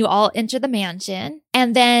 And you all enter the mansion.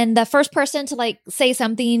 And then the first person to like say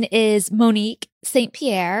something is Monique St.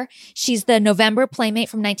 Pierre. She's the November Playmate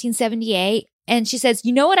from 1978. And she says,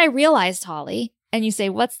 you know what I realized, Holly? And you say,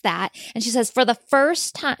 what's that? And she says, for the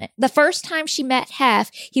first time she met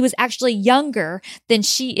Hef, he was actually younger than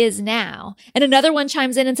she is now. And another one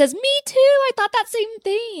chimes in and says, me too. I thought that same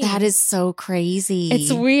thing. That is so crazy.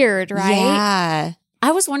 It's weird, right? Yeah.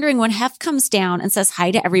 I was wondering, when Hef comes down and says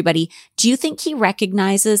hi to everybody, do you think he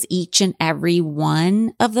recognizes each and every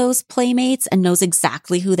one of those playmates and knows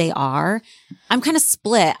exactly who they are? I'm kind of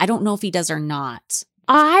split. I don't know if he does or not.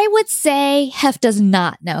 I would say Hef does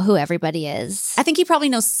not know who everybody is. I think he probably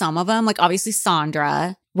knows some of them, like obviously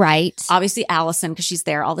Sandra. Right. Obviously Allison, because she's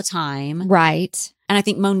there all the time. Right. And I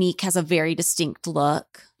think Monique has a very distinct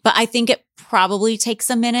look. But I think it probably takes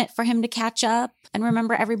a minute for him to catch up and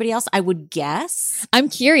remember everybody else, I would guess. I'm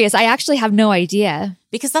curious. I actually have no idea.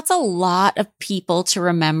 Because that's a lot of people to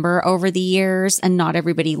remember over the years, and not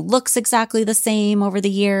everybody looks exactly the same over the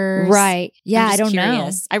years. Right. Yeah, I don't know.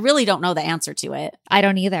 I really don't know the answer to it. I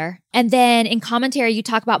don't either. And then in commentary, you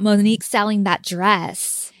talk about Monique selling that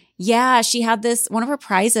dress. Yeah, she had this, one of her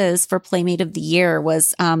prizes for Playmate of the Year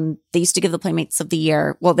was, they used to give the Playmates of the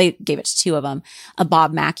Year, well, they gave it to two of them, a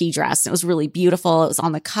Bob Mackie dress. It was really beautiful. It was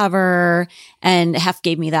on the cover, and Hef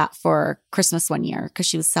gave me that for Christmas one year because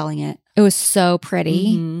she was selling it. It was so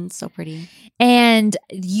pretty. Mm-hmm, so pretty. And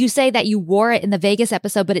you say that you wore it in the Vegas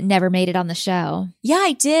episode, but it never made it on the show. Yeah,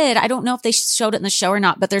 I did. I don't know if they showed it in the show or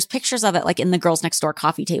not, but there's pictures of it like in the Girls Next Door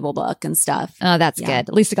coffee table book and stuff. Oh, that's good.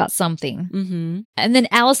 At least it got something. Mm-hmm. And then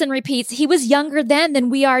Allison repeats, he was younger then than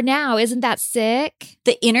we are now. Isn't that sick?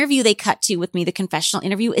 The interview they cut to with me, the confessional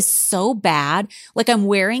interview, is so bad. Like, I'm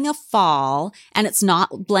wearing a fall and it's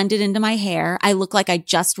not blended into my hair. I look like I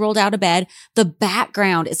just rolled out of bed. The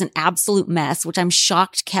background is an absolute mess, which I'm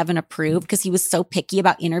shocked Kevin approved because he was so picky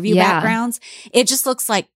about interview backgrounds. It just looks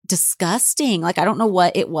like disgusting. Like, I don't know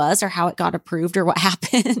what it was or how it got approved or what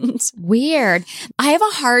happened. Weird. I have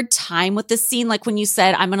a hard time with this scene. Like when you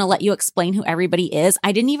said, I'm going to let you explain who everybody is.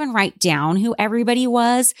 I didn't even write down who everybody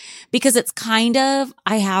was because it's kind of,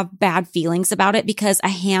 I have bad feelings about it because a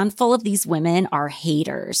handful of these women are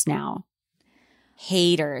haters now.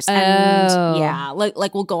 Haters. And yeah,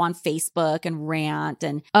 like we'll go on Facebook and rant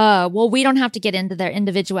and well, we don't have to get into their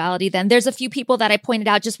individuality then. There's a few people that I pointed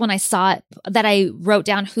out just when I saw it, that I wrote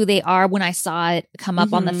down who they are when I saw it come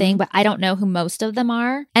up on the thing, but I don't know who most of them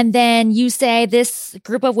are. And then you say this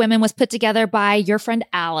group of women was put together by your friend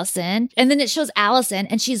Allison, and then it shows Allison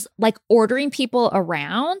and she's like ordering people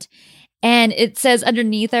around. And it says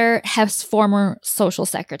underneath her, Hef's former social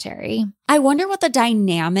secretary. I wonder what the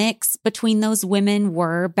dynamics between those women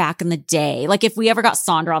were back in the day. Like if we ever got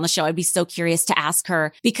Sandra on the show, I'd be so curious to ask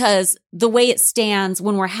her because the way it stands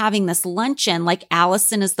when we're having this luncheon, like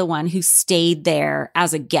Allison is the one who stayed there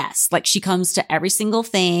as a guest. Like she comes to every single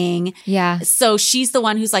thing. Yeah. So she's the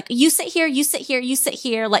one who's like, you sit here, you sit here, you sit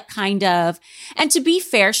here, like kind of. And to be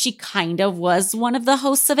fair, she kind of was one of the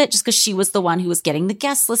hosts of it just because she was the one who was getting the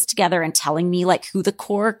guest list together and telling me like who the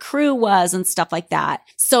core crew was and stuff like that.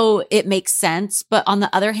 So it makes sense. But on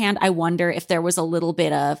the other hand, I wonder if there was a little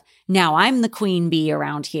bit of, now I'm the queen bee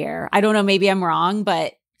around here. I don't know. Maybe I'm wrong,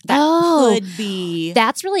 but that could be.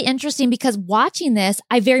 That's really interesting because watching this,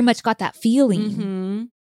 I very much got that feeling. Mm-hmm.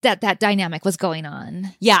 That dynamic was going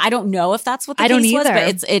on. Yeah, I don't know if that's what the case was, but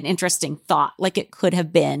it's an interesting thought. Like it could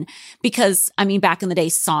have been because, I mean, back in the day,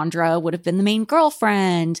 Sandra would have been the main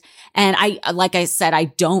girlfriend. And like I said, I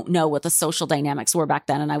don't know what the social dynamics were back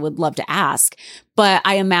then, and I would love to ask. But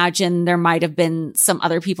I imagine there might have been some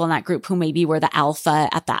other people in that group who maybe were the alpha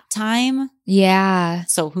at that time. Yeah.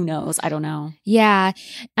 So who knows? I don't know. Yeah.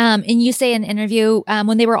 And you say in an interview,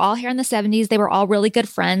 when they were all here in the 70s, they were all really good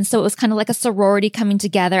friends. So it was kind of like a sorority coming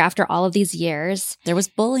together after all of these years. There was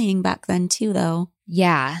bullying back then too, though.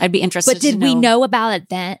 Yeah. I'd be interested to know. But did we know about it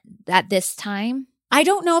then at this time? I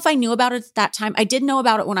don't know if I knew about it at that time. I did know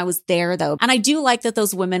about it when I was there, though. And I do like that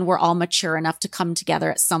those women were all mature enough to come together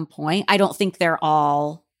at some point. I don't think they're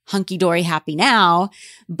all hunky-dory happy now,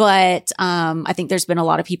 but I think there's been a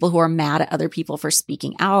lot of people who are mad at other people for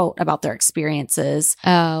speaking out about their experiences.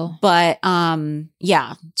 Oh. But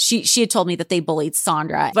yeah, she had told me that they bullied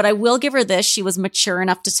Sandra. But I will give her this. She was mature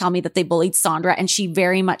enough to tell me that they bullied Sandra, and she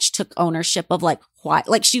very much took ownership of like why.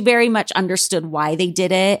 Like she very much understood why they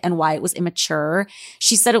did it and why it was immature.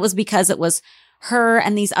 She said it was because it was her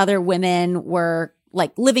and these other women were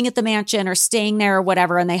like living at the mansion or staying there or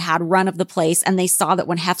whatever, and they had run of the place, and they saw that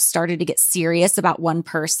when Hef started to get serious about one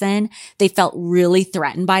person, they felt really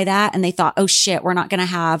threatened by that, and they thought, oh shit, we're not going to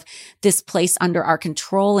have this place under our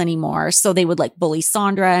control anymore. So they would like bully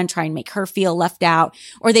Sandra and try and make her feel left out,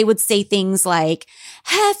 or they would say things like,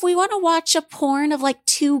 Hef, we want to watch a porn of like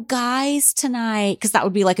 2 guys tonight, because that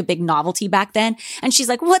would be like a big novelty back then. And she's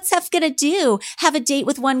like, what's Hef gonna do? Have a date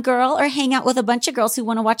with one girl or hang out with a bunch of girls who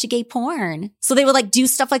want to watch a gay porn? So they would like do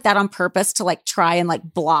stuff like that on purpose to like try and like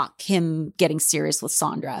block him getting serious with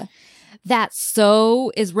Sandra. That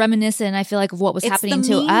so is reminiscent, I feel like, of what was happening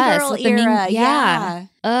to us. Girl Like era. Yeah.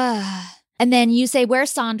 Ugh. And then you say, where's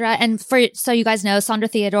Sandra? And so you guys know, Sandra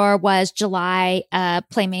Theodore was July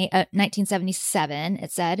Playmate 1977,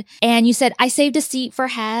 it said. And you said, I saved a seat for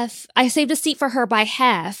Hef. I saved a seat for her by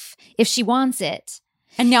Hef if she wants it.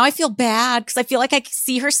 And now I feel bad because I feel like I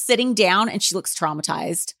see her sitting down and she looks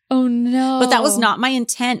traumatized. Oh no. But that was not my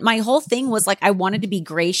intent. My whole thing was like, I wanted to be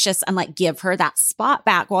gracious and like give her that spot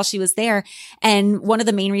back while she was there. And one of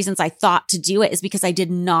the main reasons I thought to do it is because I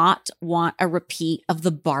did not want a repeat of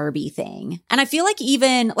the Barbie thing. And I feel like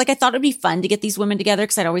even like I thought it'd be fun to get these women together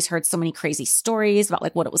because I'd always heard so many crazy stories about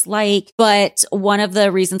like what it was like. But one of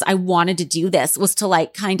the reasons I wanted to do this was to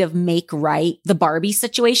like kind of make right the Barbie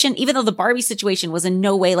situation, even though the Barbie situation was in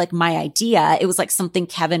no way like my idea. It was like something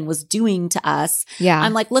Kevin was doing to us. Yeah.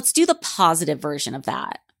 I'm like, let's do the positive version of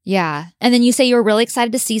that. Yeah. And then you say you were really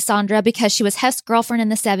excited to see Sandra because she was Hef's girlfriend in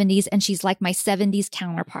the 70s and she's like my 70s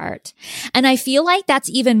counterpart. And I feel like that's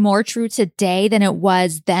even more true today than it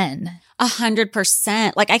was then.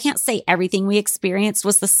 100%. Like I can't say everything we experienced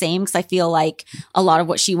was the same because I feel like a lot of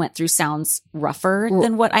what she went through sounds rougher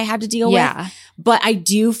than what I had to deal with. But I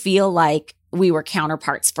do feel like we were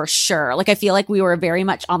counterparts for sure. Like I feel like we were very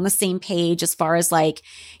much on the same page as far as like,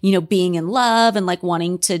 you know, being in love and like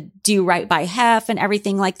wanting to do right by Hef and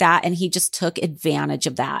everything like that. And he just took advantage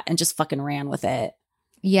of that and just fucking ran with it.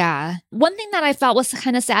 Yeah. One thing that I felt was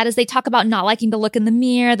kind of sad is they talk about not liking to look in the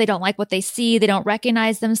mirror. They don't like what they see. They don't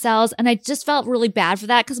recognize themselves. And I just felt really bad for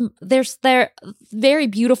that because they're very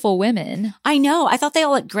beautiful women. I know. I thought they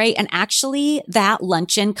all looked great. And actually that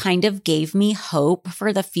luncheon kind of gave me hope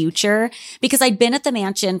for the future because I'd been at the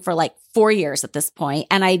mansion for like 4 years at this point,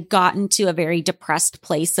 and I'd gotten to a very depressed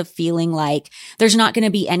place of feeling like there's not going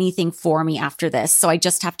to be anything for me after this. So I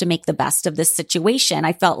just have to make the best of this situation.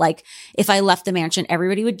 I felt like if I left the mansion,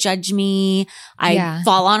 everybody would judge me. I'd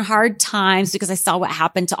fall on hard times because I saw what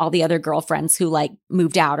happened to all the other girlfriends who like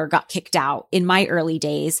moved out or got kicked out in my early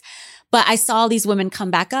days. But I saw these women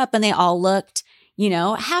come back up and they all looked, you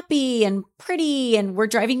know, happy and pretty and were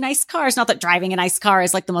driving nice cars. Not that driving a nice car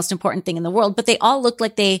is like the most important thing in the world, but they all looked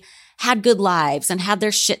like they had good lives and had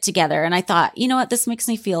their shit together. And I thought, you know what, this makes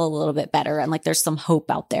me feel a little bit better. And like, there's some hope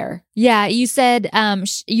out there. Yeah. You said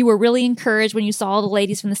you were really encouraged when you saw all the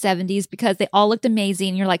ladies from the 70s because they all looked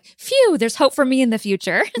amazing. You're like, phew, there's hope for me in the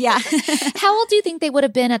future. Yeah. How old do you think they would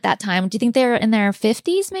have been at that time? Do you think they were in their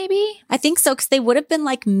 50s maybe? I think so. Cause they would have been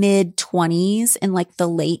like mid 20s in like the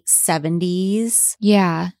late 70s.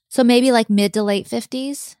 Yeah. So maybe like mid to late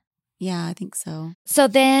 50s. Yeah, I think so. So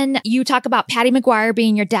then you talk about Patty McGuire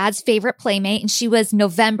being your dad's favorite playmate, and she was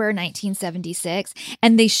November 1976,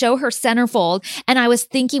 and they show her centerfold. And I was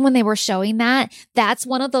thinking when they were showing that, that's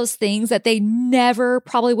one of those things that they never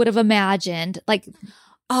probably would have imagined, like,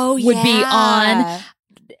 would be on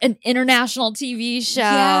an international TV show.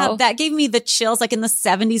 Yeah, that gave me the chills. Like in the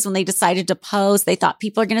 70s when they decided to pose, they thought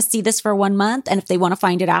people are going to see this for 1 month, and if they want to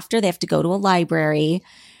find it after, they have to go to a library.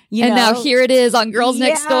 Now here it is on Girls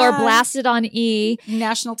Next Door, blasted on E!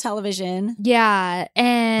 National television. Yeah.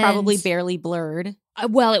 And probably barely blurred.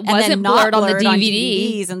 Well, it wasn't blurred on the DVD. On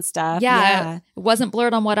DVDs and stuff. Yeah. It wasn't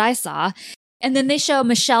blurred on what I saw. And then they show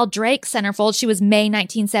Michelle Drake centerfold. She was May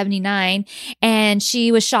 1979, and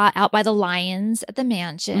she was shot out by the lions at the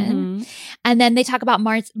mansion. Mm-hmm. And then they talk about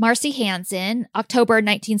Marcy Hansen, October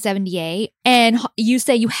 1978. And you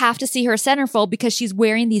say you have to see her centerfold because she's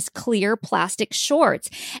wearing these clear plastic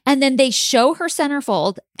shorts. And then they show her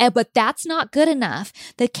centerfold, but that's not good enough.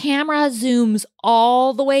 The camera zooms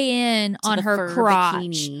all the way in on her crotch.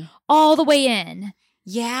 Bikini. All the way in.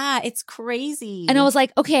 Yeah, it's crazy. And I was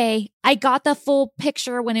like, okay, I got the full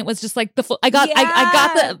picture when it was just like the full, I got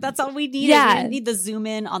the. That's all we needed. Yeah. We didn't need the zoom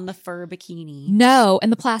in on the fur bikini. No,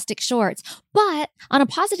 and the plastic shorts. But on a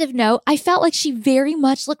positive note, I felt like she very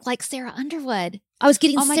much looked like Sarah Underwood. I was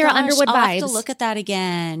getting Oh my Sarah gosh, Underwood I'll vibes. have to look at that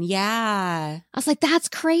again. Yeah. I was like, that's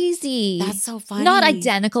crazy. That's so funny. Not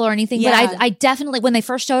identical or anything, Yeah. but I definitely, when they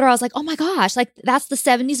first showed her, I was like, oh my gosh, like that's the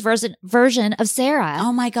 70s version of Sarah.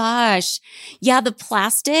 Oh my gosh. Yeah, the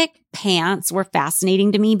plastic pants were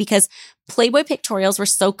fascinating to me because Playboy pictorials were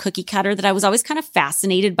so cookie cutter that I was always kind of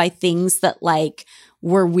fascinated by things that like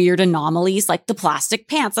were weird anomalies, like the plastic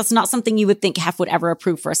pants. That's not something you would think Hef would ever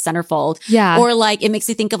approve for a centerfold. Yeah. Or like, it makes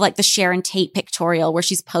me think of like the Sharon Tate pictorial where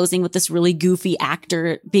she's posing with this really goofy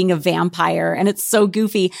actor being a vampire and it's so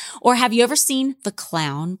goofy. Or have you ever seen the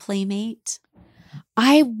clown playmate?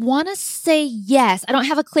 I want to say yes. I don't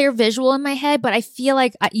have a clear visual in my head, but I feel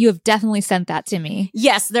like you have definitely sent that to me.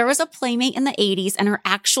 Yes, there was a playmate in the 80s and her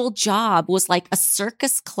actual job was like a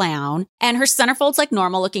circus clown and her centerfold's like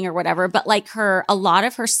normal looking or whatever, but like a lot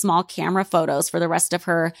of her small camera photos for the rest of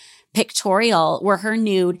her pictorial were her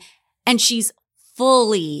nude and she's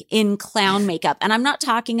fully in clown makeup. And I'm not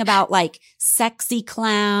talking about like sexy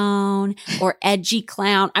clown or edgy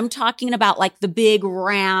clown. I'm talking about like the big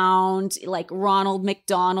round, like Ronald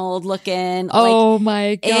McDonald looking. Oh like,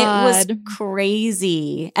 my God. It was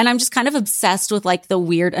crazy. And I'm just kind of obsessed with like the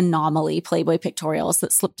weird anomaly Playboy pictorials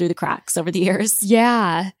that slipped through the cracks over the years.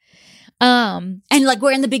 Yeah. And like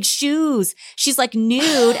wearing the big shoes. She's like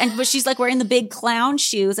nude but she's like wearing the big clown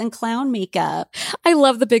shoes and clown makeup. I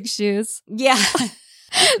love the big shoes. Yeah.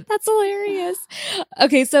 That's hilarious.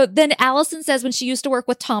 Okay, so then Allison says when she used to work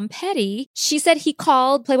with Tom Petty, she said he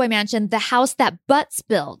called Playboy Mansion the house that Butts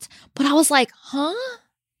built. But I was like, huh?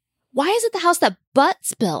 Why is it the house that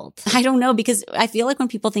Butts built? I don't know, because I feel like when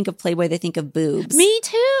people think of Playboy, they think of boobs. Me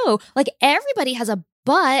too. Like everybody has a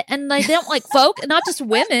butt and like they don't like not just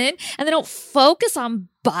women, and they don't focus on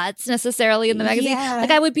butts necessarily in the magazine. Yeah.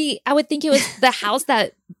 Like I would think it was the house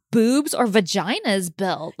that boobs or vaginas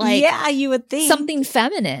built. Like yeah, you would think. something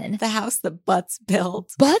feminine. The house that Butts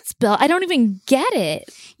built. Butts built. I don't even get it.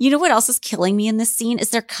 You know what else is killing me in this scene is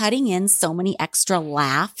they're cutting in so many extra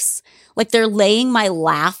laughs. Like they're laying my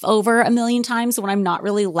laugh over a million times when I'm not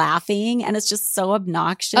really laughing. And it's just so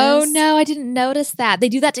obnoxious. Oh no, I didn't notice that. They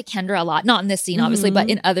do that to Kendra a lot. Not in this scene, obviously, but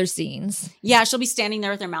in other scenes. Yeah, she'll be standing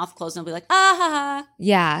there with her mouth closed and I'll be like, ah ha ha.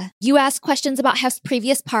 Yeah. You asked questions about Hef's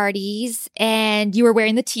previous parties and you were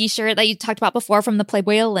wearing the t-shirt that you talked about before from the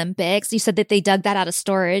Playboy Olympics. You said that they dug that out of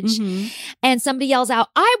storage. And somebody yells out,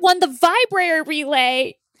 I won the vibrator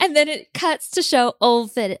relay. And then it cuts to show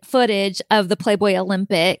old footage of the Playboy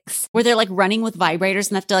Olympics. Where they're like running with vibrators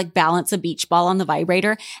and have to like balance a beach ball on the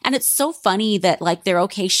vibrator. And it's so funny that like they're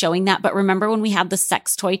okay showing that. But remember when we had the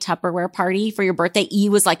sex toy Tupperware party for your birthday? E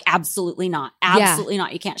was like, absolutely not. Absolutely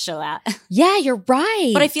not. You can't show that. Yeah, you're right.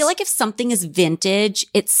 But I feel like if something is vintage,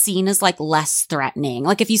 it's seen as like less threatening.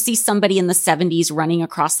 Like if you see somebody in the 70s running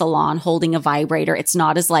across the lawn holding a vibrator, it's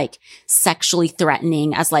not as like sexually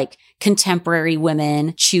threatening as like contemporary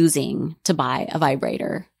women choosing to buy a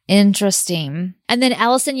vibrator. Interesting. And then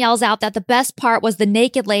Allison yells out that the best part was the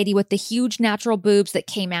naked lady with the huge natural boobs that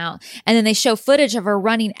came out. And then they show footage of her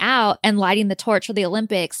running out and lighting the torch for the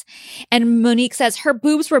Olympics. And Monique says her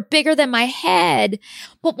boobs were bigger than my head.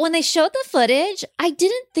 But when they showed the footage, I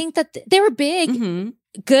didn't think that they were big,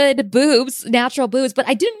 good boobs, natural boobs, but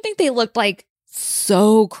I didn't think they looked like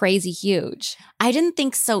so crazy huge. I didn't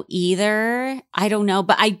think so either. I don't know,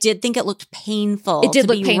 but I did think it looked painful. It did to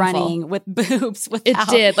look be painful. Running with boobs. It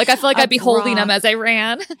did. Like I feel like I'd be holding them as I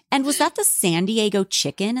ran. And was that the San Diego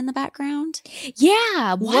chicken in the background?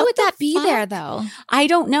 Yeah. Why would that be fuck? there though? I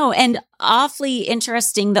don't know. And awfully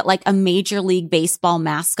interesting that like a Major League Baseball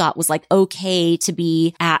mascot was like okay to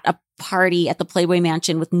be at a party at the Playboy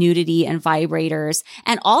Mansion with nudity and vibrators.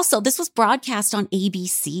 And also this was broadcast on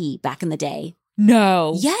ABC back in the day.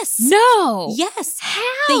 No. Yes. No. Yes. How?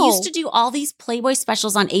 They used to do all these Playboy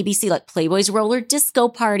specials on ABC, like Playboy's Roller Disco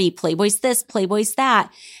Party, Playboy's this, Playboy's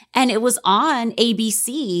that. And it was on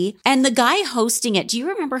ABC. And the guy hosting it, do you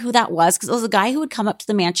remember who that was? Because it was a guy who would come up to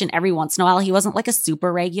the mansion every once in a while. He wasn't like a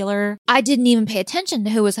super regular. I didn't even pay attention to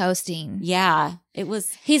who was hosting. Yeah. It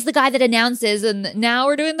was. He's the guy that announces, and now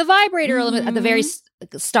we're doing the vibrator at the very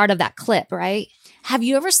start of that clip, right? Have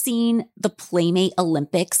you ever seen the Playmate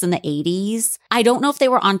Olympics in the 80s? I don't know if they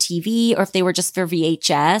were on TV or if they were just for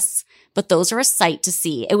VHS, but those are a sight to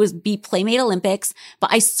see. It would be Playmate Olympics,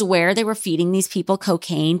 but I swear they were feeding these people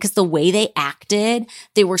cocaine because the way they acted,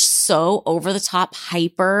 they were so over the top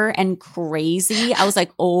hyper and crazy. I was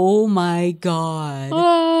like, oh my God.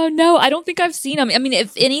 Oh, no, I don't think I've seen them. I mean,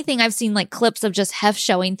 if anything, I've seen like clips of just Hef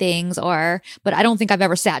showing things but I don't think I've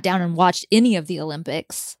ever sat down and watched any of the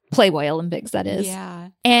Olympics. Playboy Olympics, that is. Yeah.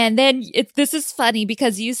 And then this is funny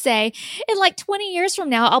because you say, in like 20 years from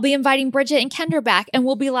now, I'll be inviting Bridget and Kendra back, and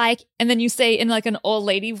we'll be like, and then you say in like an old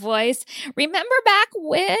lady voice, remember back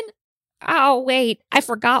when? Oh, wait, I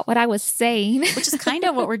forgot what I was saying. Which is kind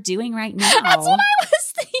of what we're doing right now. That's what I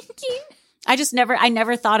was thinking. I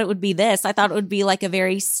never thought it would be this. I thought it would be like a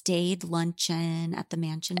very staid luncheon at the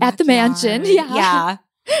mansion. At the mansion, yeah. Yeah.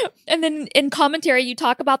 And then in commentary, you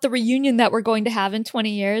talk about the reunion that we're going to have in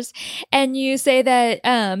 20 years. And you say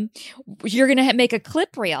that you're going to make a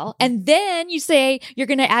clip reel. And then you say you're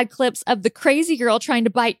going to add clips of the crazy girl trying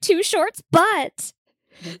to bite Too Short's butt.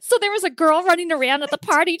 So there was a girl running around at the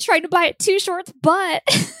party trying to bite Too Short's butt.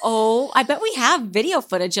 Oh, I bet we have video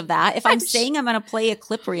footage of that. If I'm saying I'm going to play a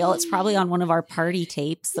clip reel, it's probably on one of our party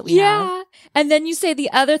tapes that we have. Yeah. And then you say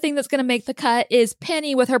the other thing that's going to make the cut is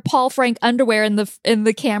Penny with her Paul Frank underwear in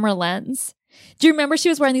the camera lens. Do you remember she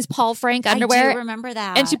was wearing these Paul Frank underwear? I do remember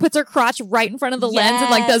that. And she puts her crotch right in front of the lens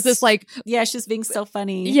and like does this like... Yeah, she's being so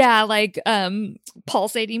funny. Yeah, like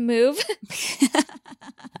pulsating move.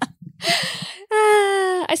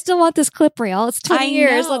 I still want this clip reel. It's 20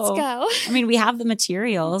 years. Let's go. I mean, we have the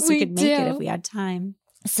materials. We could make it if we had time.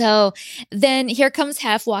 So then here comes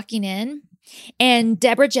Hef walking in. And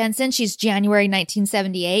Deborah Jensen, she's January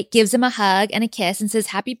 1978, gives him a hug and a kiss and says,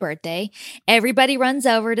 happy birthday. Everybody runs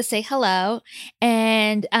over to say hello.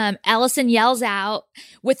 And Allison yells out,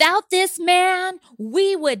 without this man,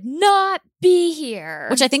 we would not be here.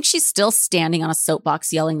 Which I think she's still standing on a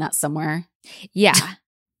soapbox yelling that somewhere. Yeah.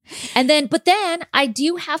 But then I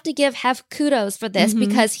do have to give Hef kudos for this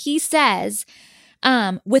because he says,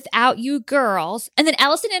 without you girls. And then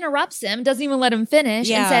Allison interrupts him, doesn't even let him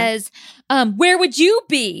finish and says, where would you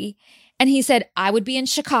be? And he said, I would be in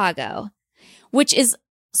Chicago. Which is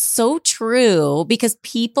so true because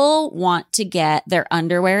people want to get their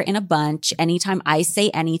underwear in a bunch anytime I say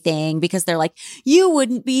anything because they're like, you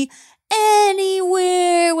wouldn't be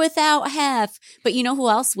anywhere without Hef. But you know who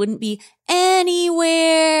else wouldn't be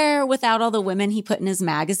anywhere without all the women he put in his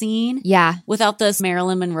magazine? Yeah. Without this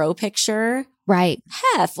Marilyn Monroe picture? Right.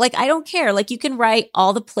 Hef. Like, I don't care. Like, you can write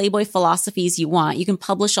all the Playboy philosophies you want. You can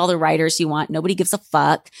publish all the writers you want. Nobody gives a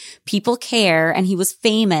fuck. People care. And he was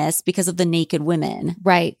famous because of the naked women.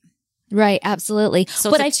 Right. Right. Absolutely.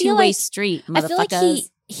 So it's a two-way street, motherfuckers. I feel like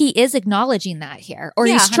he is acknowledging that here, or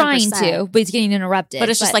he's trying 100%. to, but he's getting interrupted. But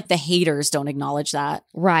it's just like the haters don't acknowledge that.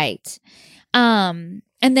 Right. And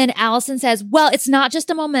then Allison says, well, it's not just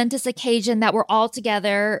a momentous occasion that we're all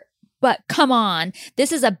together, but come on,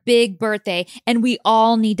 this is a big birthday and we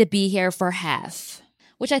all need to be here for Hef,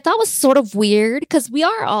 which I thought was sort of weird because we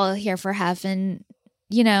are all here for Hef and,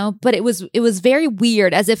 you know, but it was very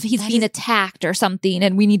weird as if he's being attacked or something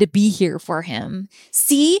and we need to be here for him.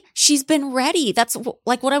 See, she's been ready. That's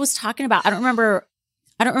like what I was talking about. I don't remember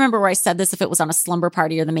where I said this, if it was on a slumber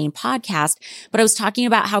party or the main podcast, but I was talking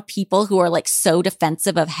about how people who are like so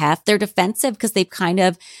defensive of Hef, they're defensive because they've kind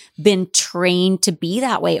of been trained to be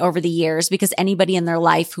that way over the years because anybody in their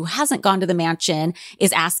life who hasn't gone to the mansion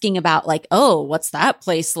is asking about like, oh, what's that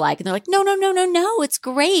place like? And they're like, no, it's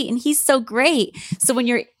great. And he's so great. So when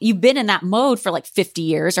you've been in that mode for like 50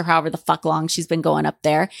 years or however the fuck long she's been going up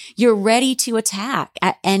there, you're ready to attack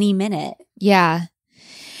at any minute. Yeah.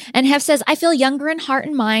 And Hef says, I feel younger in heart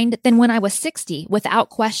and mind than when I was 60, without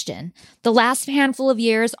question. The last handful of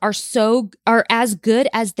years are as good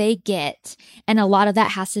as they get. And a lot of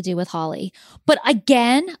that has to do with Holly. But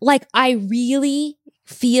again, like I really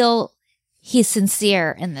feel he's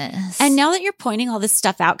sincere in this. And now that you're pointing all this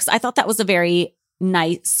stuff out, because I thought that was a very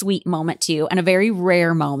nice, sweet moment too, and a very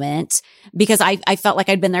rare moment because I felt like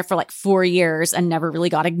I'd been there for like 4 years and never really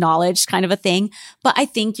got acknowledged kind of a thing. But I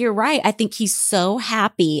think you're right. I think he's so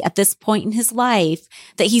happy at this point in his life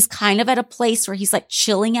that he's kind of at a place where he's like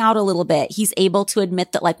chilling out a little bit. He's able to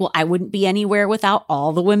admit that like, well, I wouldn't be anywhere without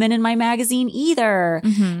all the women in my magazine either.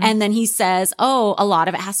 Mm-hmm. And then he says, oh, a lot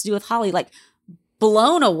of it has to do with Holly. Like,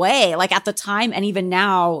 blown away, like at the time and even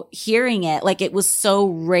now hearing it, like it was so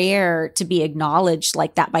rare to be acknowledged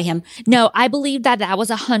like that by him. No, I believe that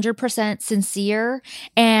was 100% sincere.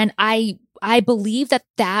 And I believe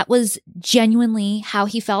that was genuinely how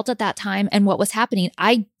he felt at that time and what was happening.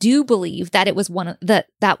 I do believe that it was one of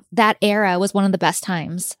that era was one of the best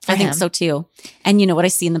times for him. I think so too. And you know what I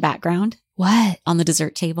see in the background? What? On the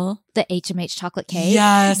dessert table? The HMH chocolate cake?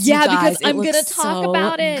 Yes. Yeah, because I'm going to talk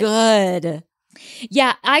about it. Good.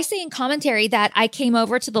 Yeah, I say in commentary that I came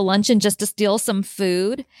over to the luncheon just to steal some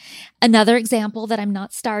food. Another example that I'm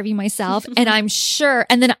not starving myself. And I'm sure,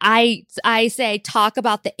 and then I say, talk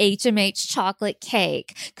about the HMH chocolate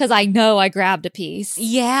cake because I know I grabbed a piece.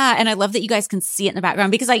 Yeah. And I love that you guys can see it in the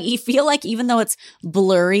background because I feel like even though it's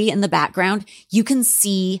blurry in the background, you can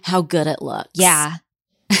see how good it looks. Yeah.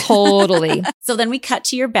 Totally. So then we cut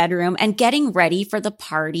to your bedroom, and getting ready for the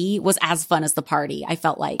party was as fun as the party, I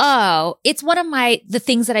felt like. Oh, it's one of the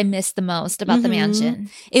things that I miss the most about the mansion.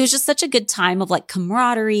 It was just such a good time of like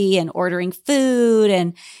camaraderie and ordering food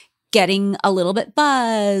and getting a little bit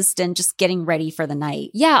buzzed and just getting ready for the night.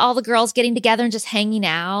 Yeah, all the girls getting together and just hanging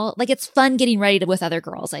out. Like it's fun getting ready with other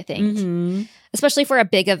girls, I think. Especially for a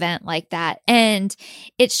big event like that. And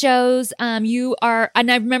it shows and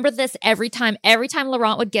I remember this every time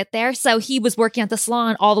Laurent would get there. So he was working at the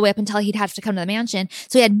salon all the way up until he'd have to come to the mansion.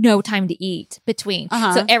 So he had no time to eat between.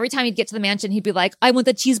 So every time he'd get to the mansion, he'd be like, I want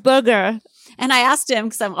the cheeseburger. And I asked him,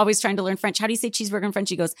 because I'm always trying to learn French, how do you say cheeseburger in French?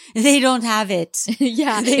 He goes, they don't have it.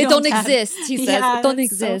 Yeah, it don't exist, he says. Yeah, it don't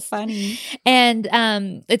exist. So funny. And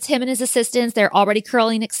it's him and his assistants. They're already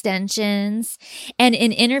curling extensions. And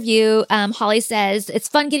in interview, Holly says, it's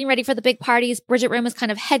fun getting ready for the big parties. Bridget Room is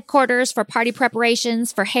kind of headquarters for party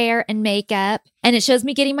preparations for hair and makeup. And it shows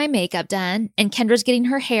me getting my makeup done, and Kendra's getting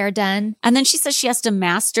her hair done. And then she says she has to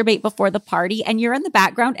masturbate before the party, and you're in the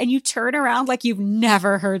background and you turn around like you've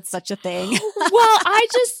never heard such a thing. Well, I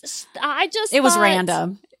just it was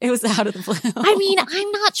random. It was out of the blue. I mean,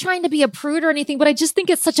 I'm not trying to be a prude or anything, but I just think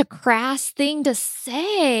it's such a crass thing to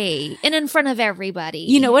say and in front of everybody.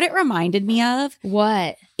 You know what it reminded me of?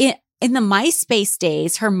 What? In the MySpace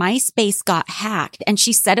days, her MySpace got hacked, and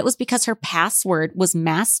she said it was because her password was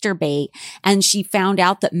masturbate, and she found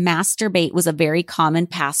out that masturbate was a very common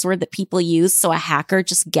password that people use, so a hacker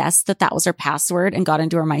just guessed that that was her password and got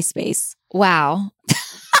into her MySpace. Wow.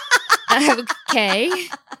 Okay.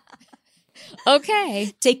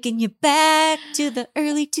 Okay. Taking you back to the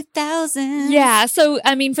early 2000s. Yeah. So,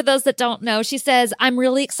 I mean, for those that don't know, she says, I'm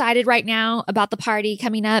really excited right now about the party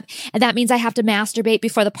coming up. And that means I have to masturbate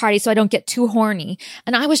before the party so I don't get too horny.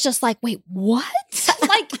 And I was just like, wait, what?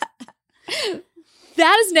 Like,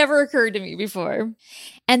 that has never occurred to me before.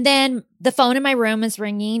 And then the phone in my room is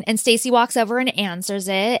ringing, and Stacy walks over and answers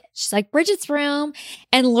it. She's like, Bridget's room.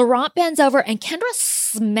 And Laurent bends over and Kendra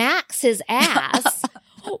smacks his ass.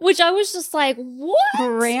 Which I was just like, what?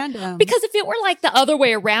 Random. Because if it were like the other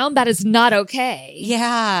way around, that is not okay.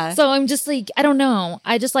 Yeah. So I'm just like, I don't know.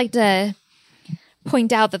 I just like to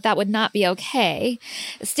point out that would not be okay.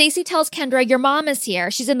 Stacy tells Kendra, your mom is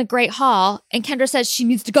here. She's in the Great Hall. And Kendra says she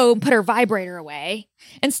needs to go and put her vibrator away.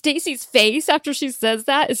 And Stacy's face after she says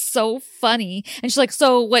that is so funny. And she's like,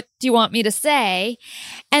 so what do you want me to say?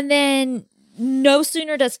 And then no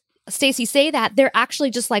sooner does Stacy say that, they're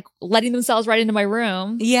actually just like letting themselves right into my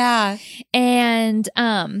room. Yeah. And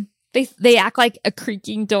they act like a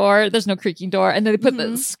creaking door. There's no creaking door. And then they put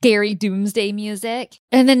the scary doomsday music.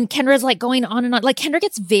 And then Kendra's like going on and on. Like Kendra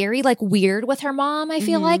gets very like weird with her mom, I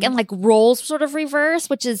feel like, and like roles sort of reverse,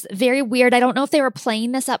 which is very weird. I don't know if they were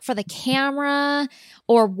playing this up for the camera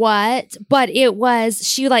or what, but it was,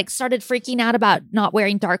 she like started freaking out about not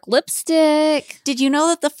wearing dark lipstick. Did you know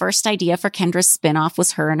that the first idea for Kendra's spinoff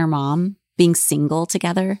was her and her mom being single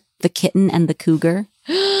together? The kitten and the cougar?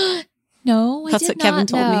 No, That's what Kevin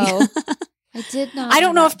told me. I did not. I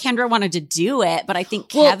don't know if Kendra wanted to do it, but I think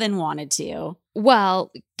Kevin wanted to.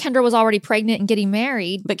 Well, Kendra was already pregnant and getting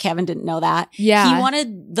married. But Kevin didn't know that. Yeah. He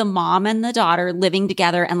wanted the mom and the daughter living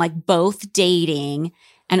together and like both dating.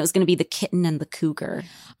 And it was going to be the kitten and the cougar.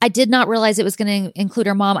 I did not realize it was going to include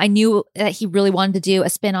her mom. I knew that he really wanted to do a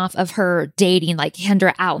spinoff of her dating, like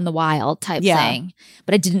Kendra out in the wild type thing.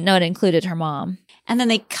 But I didn't know it included her mom. And then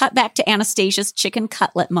they cut back to Anastasia's chicken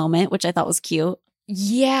cutlet moment, which I thought was cute.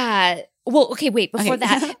 Yeah. Well, okay, wait. Before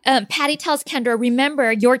that, Patty tells Kendra,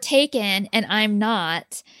 remember, you're taken and I'm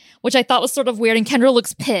not, which I thought was sort of weird. And Kendra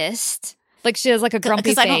looks pissed. Like she has like a grumpy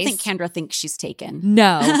face. Because I don't think Kendra thinks she's taken.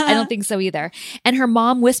 No, I don't think so either. And her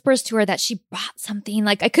mom whispers to her that she bought something.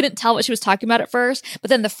 Like I couldn't tell what she was talking about at first. But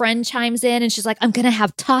then the friend chimes in and she's like, I'm going to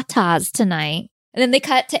have tatas tonight. And then they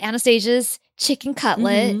cut to Anastasia's chicken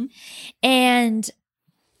cutlet. And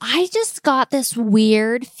I just got this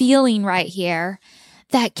weird feeling right here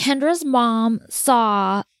that Kendra's mom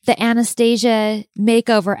saw the Anastasia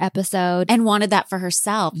makeover episode. And wanted that for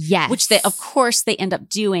herself. Yes. Which of course, they end up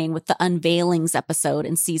doing with the unveilings episode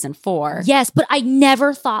in season 4. Yes, but I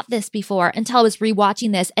never thought this before until I was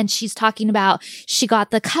rewatching this. And she's talking about she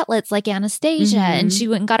got the cutlets like Anastasia and she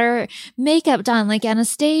went and got her makeup done like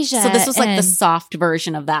Anastasia. So this was like the soft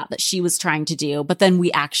version of that she was trying to do, but then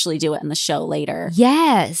we actually do it in the show later.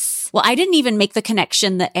 Yes. Well, I didn't even make the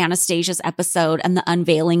connection that Anastasia's episode and the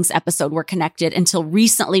unveilings episode were connected until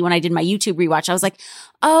recently when I did my YouTube rewatch. I was like,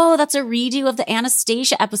 oh, that's a redo of the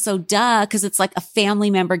Anastasia episode, duh, because it's like a family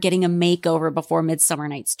member getting a makeover before Midsummer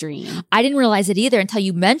Night's Dream. I didn't realize it either until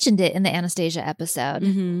you mentioned it in the Anastasia episode.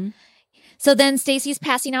 Mm-hmm. So then Stacy's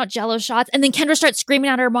passing out Jell-O shots, and then Kendra starts screaming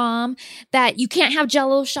at her mom that you can't have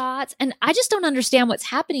Jell-O shots. And I just don't understand what's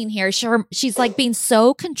happening here. She's like being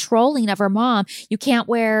so controlling of her mom. You can't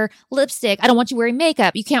wear lipstick. I don't want you wearing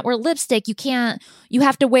makeup. You can't wear lipstick. You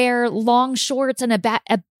have to wear long shorts and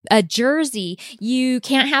a jersey. You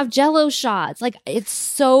can't have Jell-O shots. Like, it's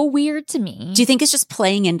so weird to me. Do you think it's just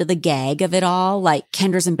playing into the gag of it all? Like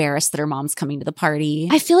Kendra's embarrassed that her mom's coming to the party.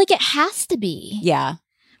 I feel like it has to be. Yeah.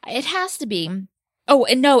 It has to be. Oh,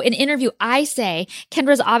 and no, in interview, I say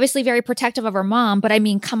Kendra's obviously very protective of her mom, but I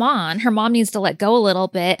mean, come on. Her mom needs to let go a little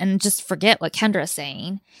bit and just forget what Kendra's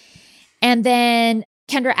saying. And then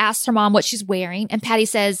Kendra asks her mom what she's wearing, and Patty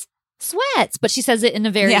says, sweats, but she says it in a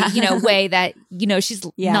very, way that, she's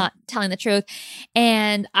not telling the truth.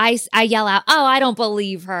 And I yell out, oh, I don't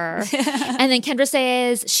believe her. And then Kendra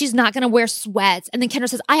says she's not going to wear sweats. And then Kendra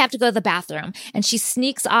says, I have to go to the bathroom. And she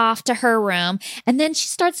sneaks off to her room. And then she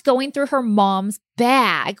starts going through her mom's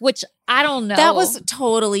bag, which I don't know. That was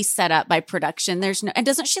totally set up by production. And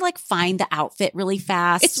doesn't she like find the outfit really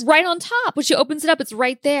fast? It's right on top. When she opens it up, it's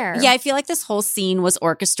right there. Yeah, I feel like this whole scene was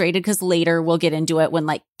orchestrated because later we'll get into it when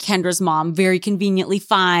like Kendra's mom very conveniently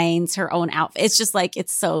finds her own outfit. It's just like,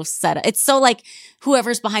 it's so set up. It's so like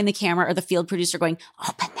whoever's behind the camera or the field producer going,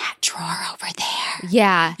 open that drawer over there.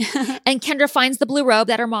 Yeah. And Kendra finds the blue robe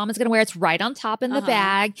that her mom is going to wear. It's right on top in the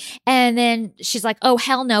bag. And then she's like, oh,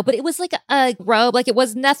 hell no. But it was like a robe. Like it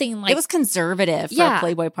was nothing like. It was conservative for a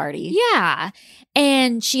Playboy party. Yeah.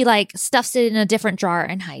 And she like stuffs it in a different drawer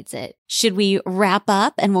and hides it. Should we wrap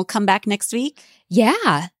up and we'll come back next week?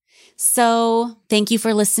 Yeah. So thank you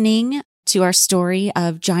for listening to our story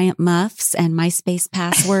of giant muffs and MySpace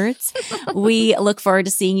passwords. We look forward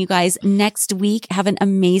to seeing you guys next week. Have an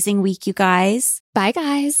amazing week, you guys. Bye,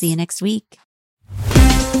 guys. See you next week.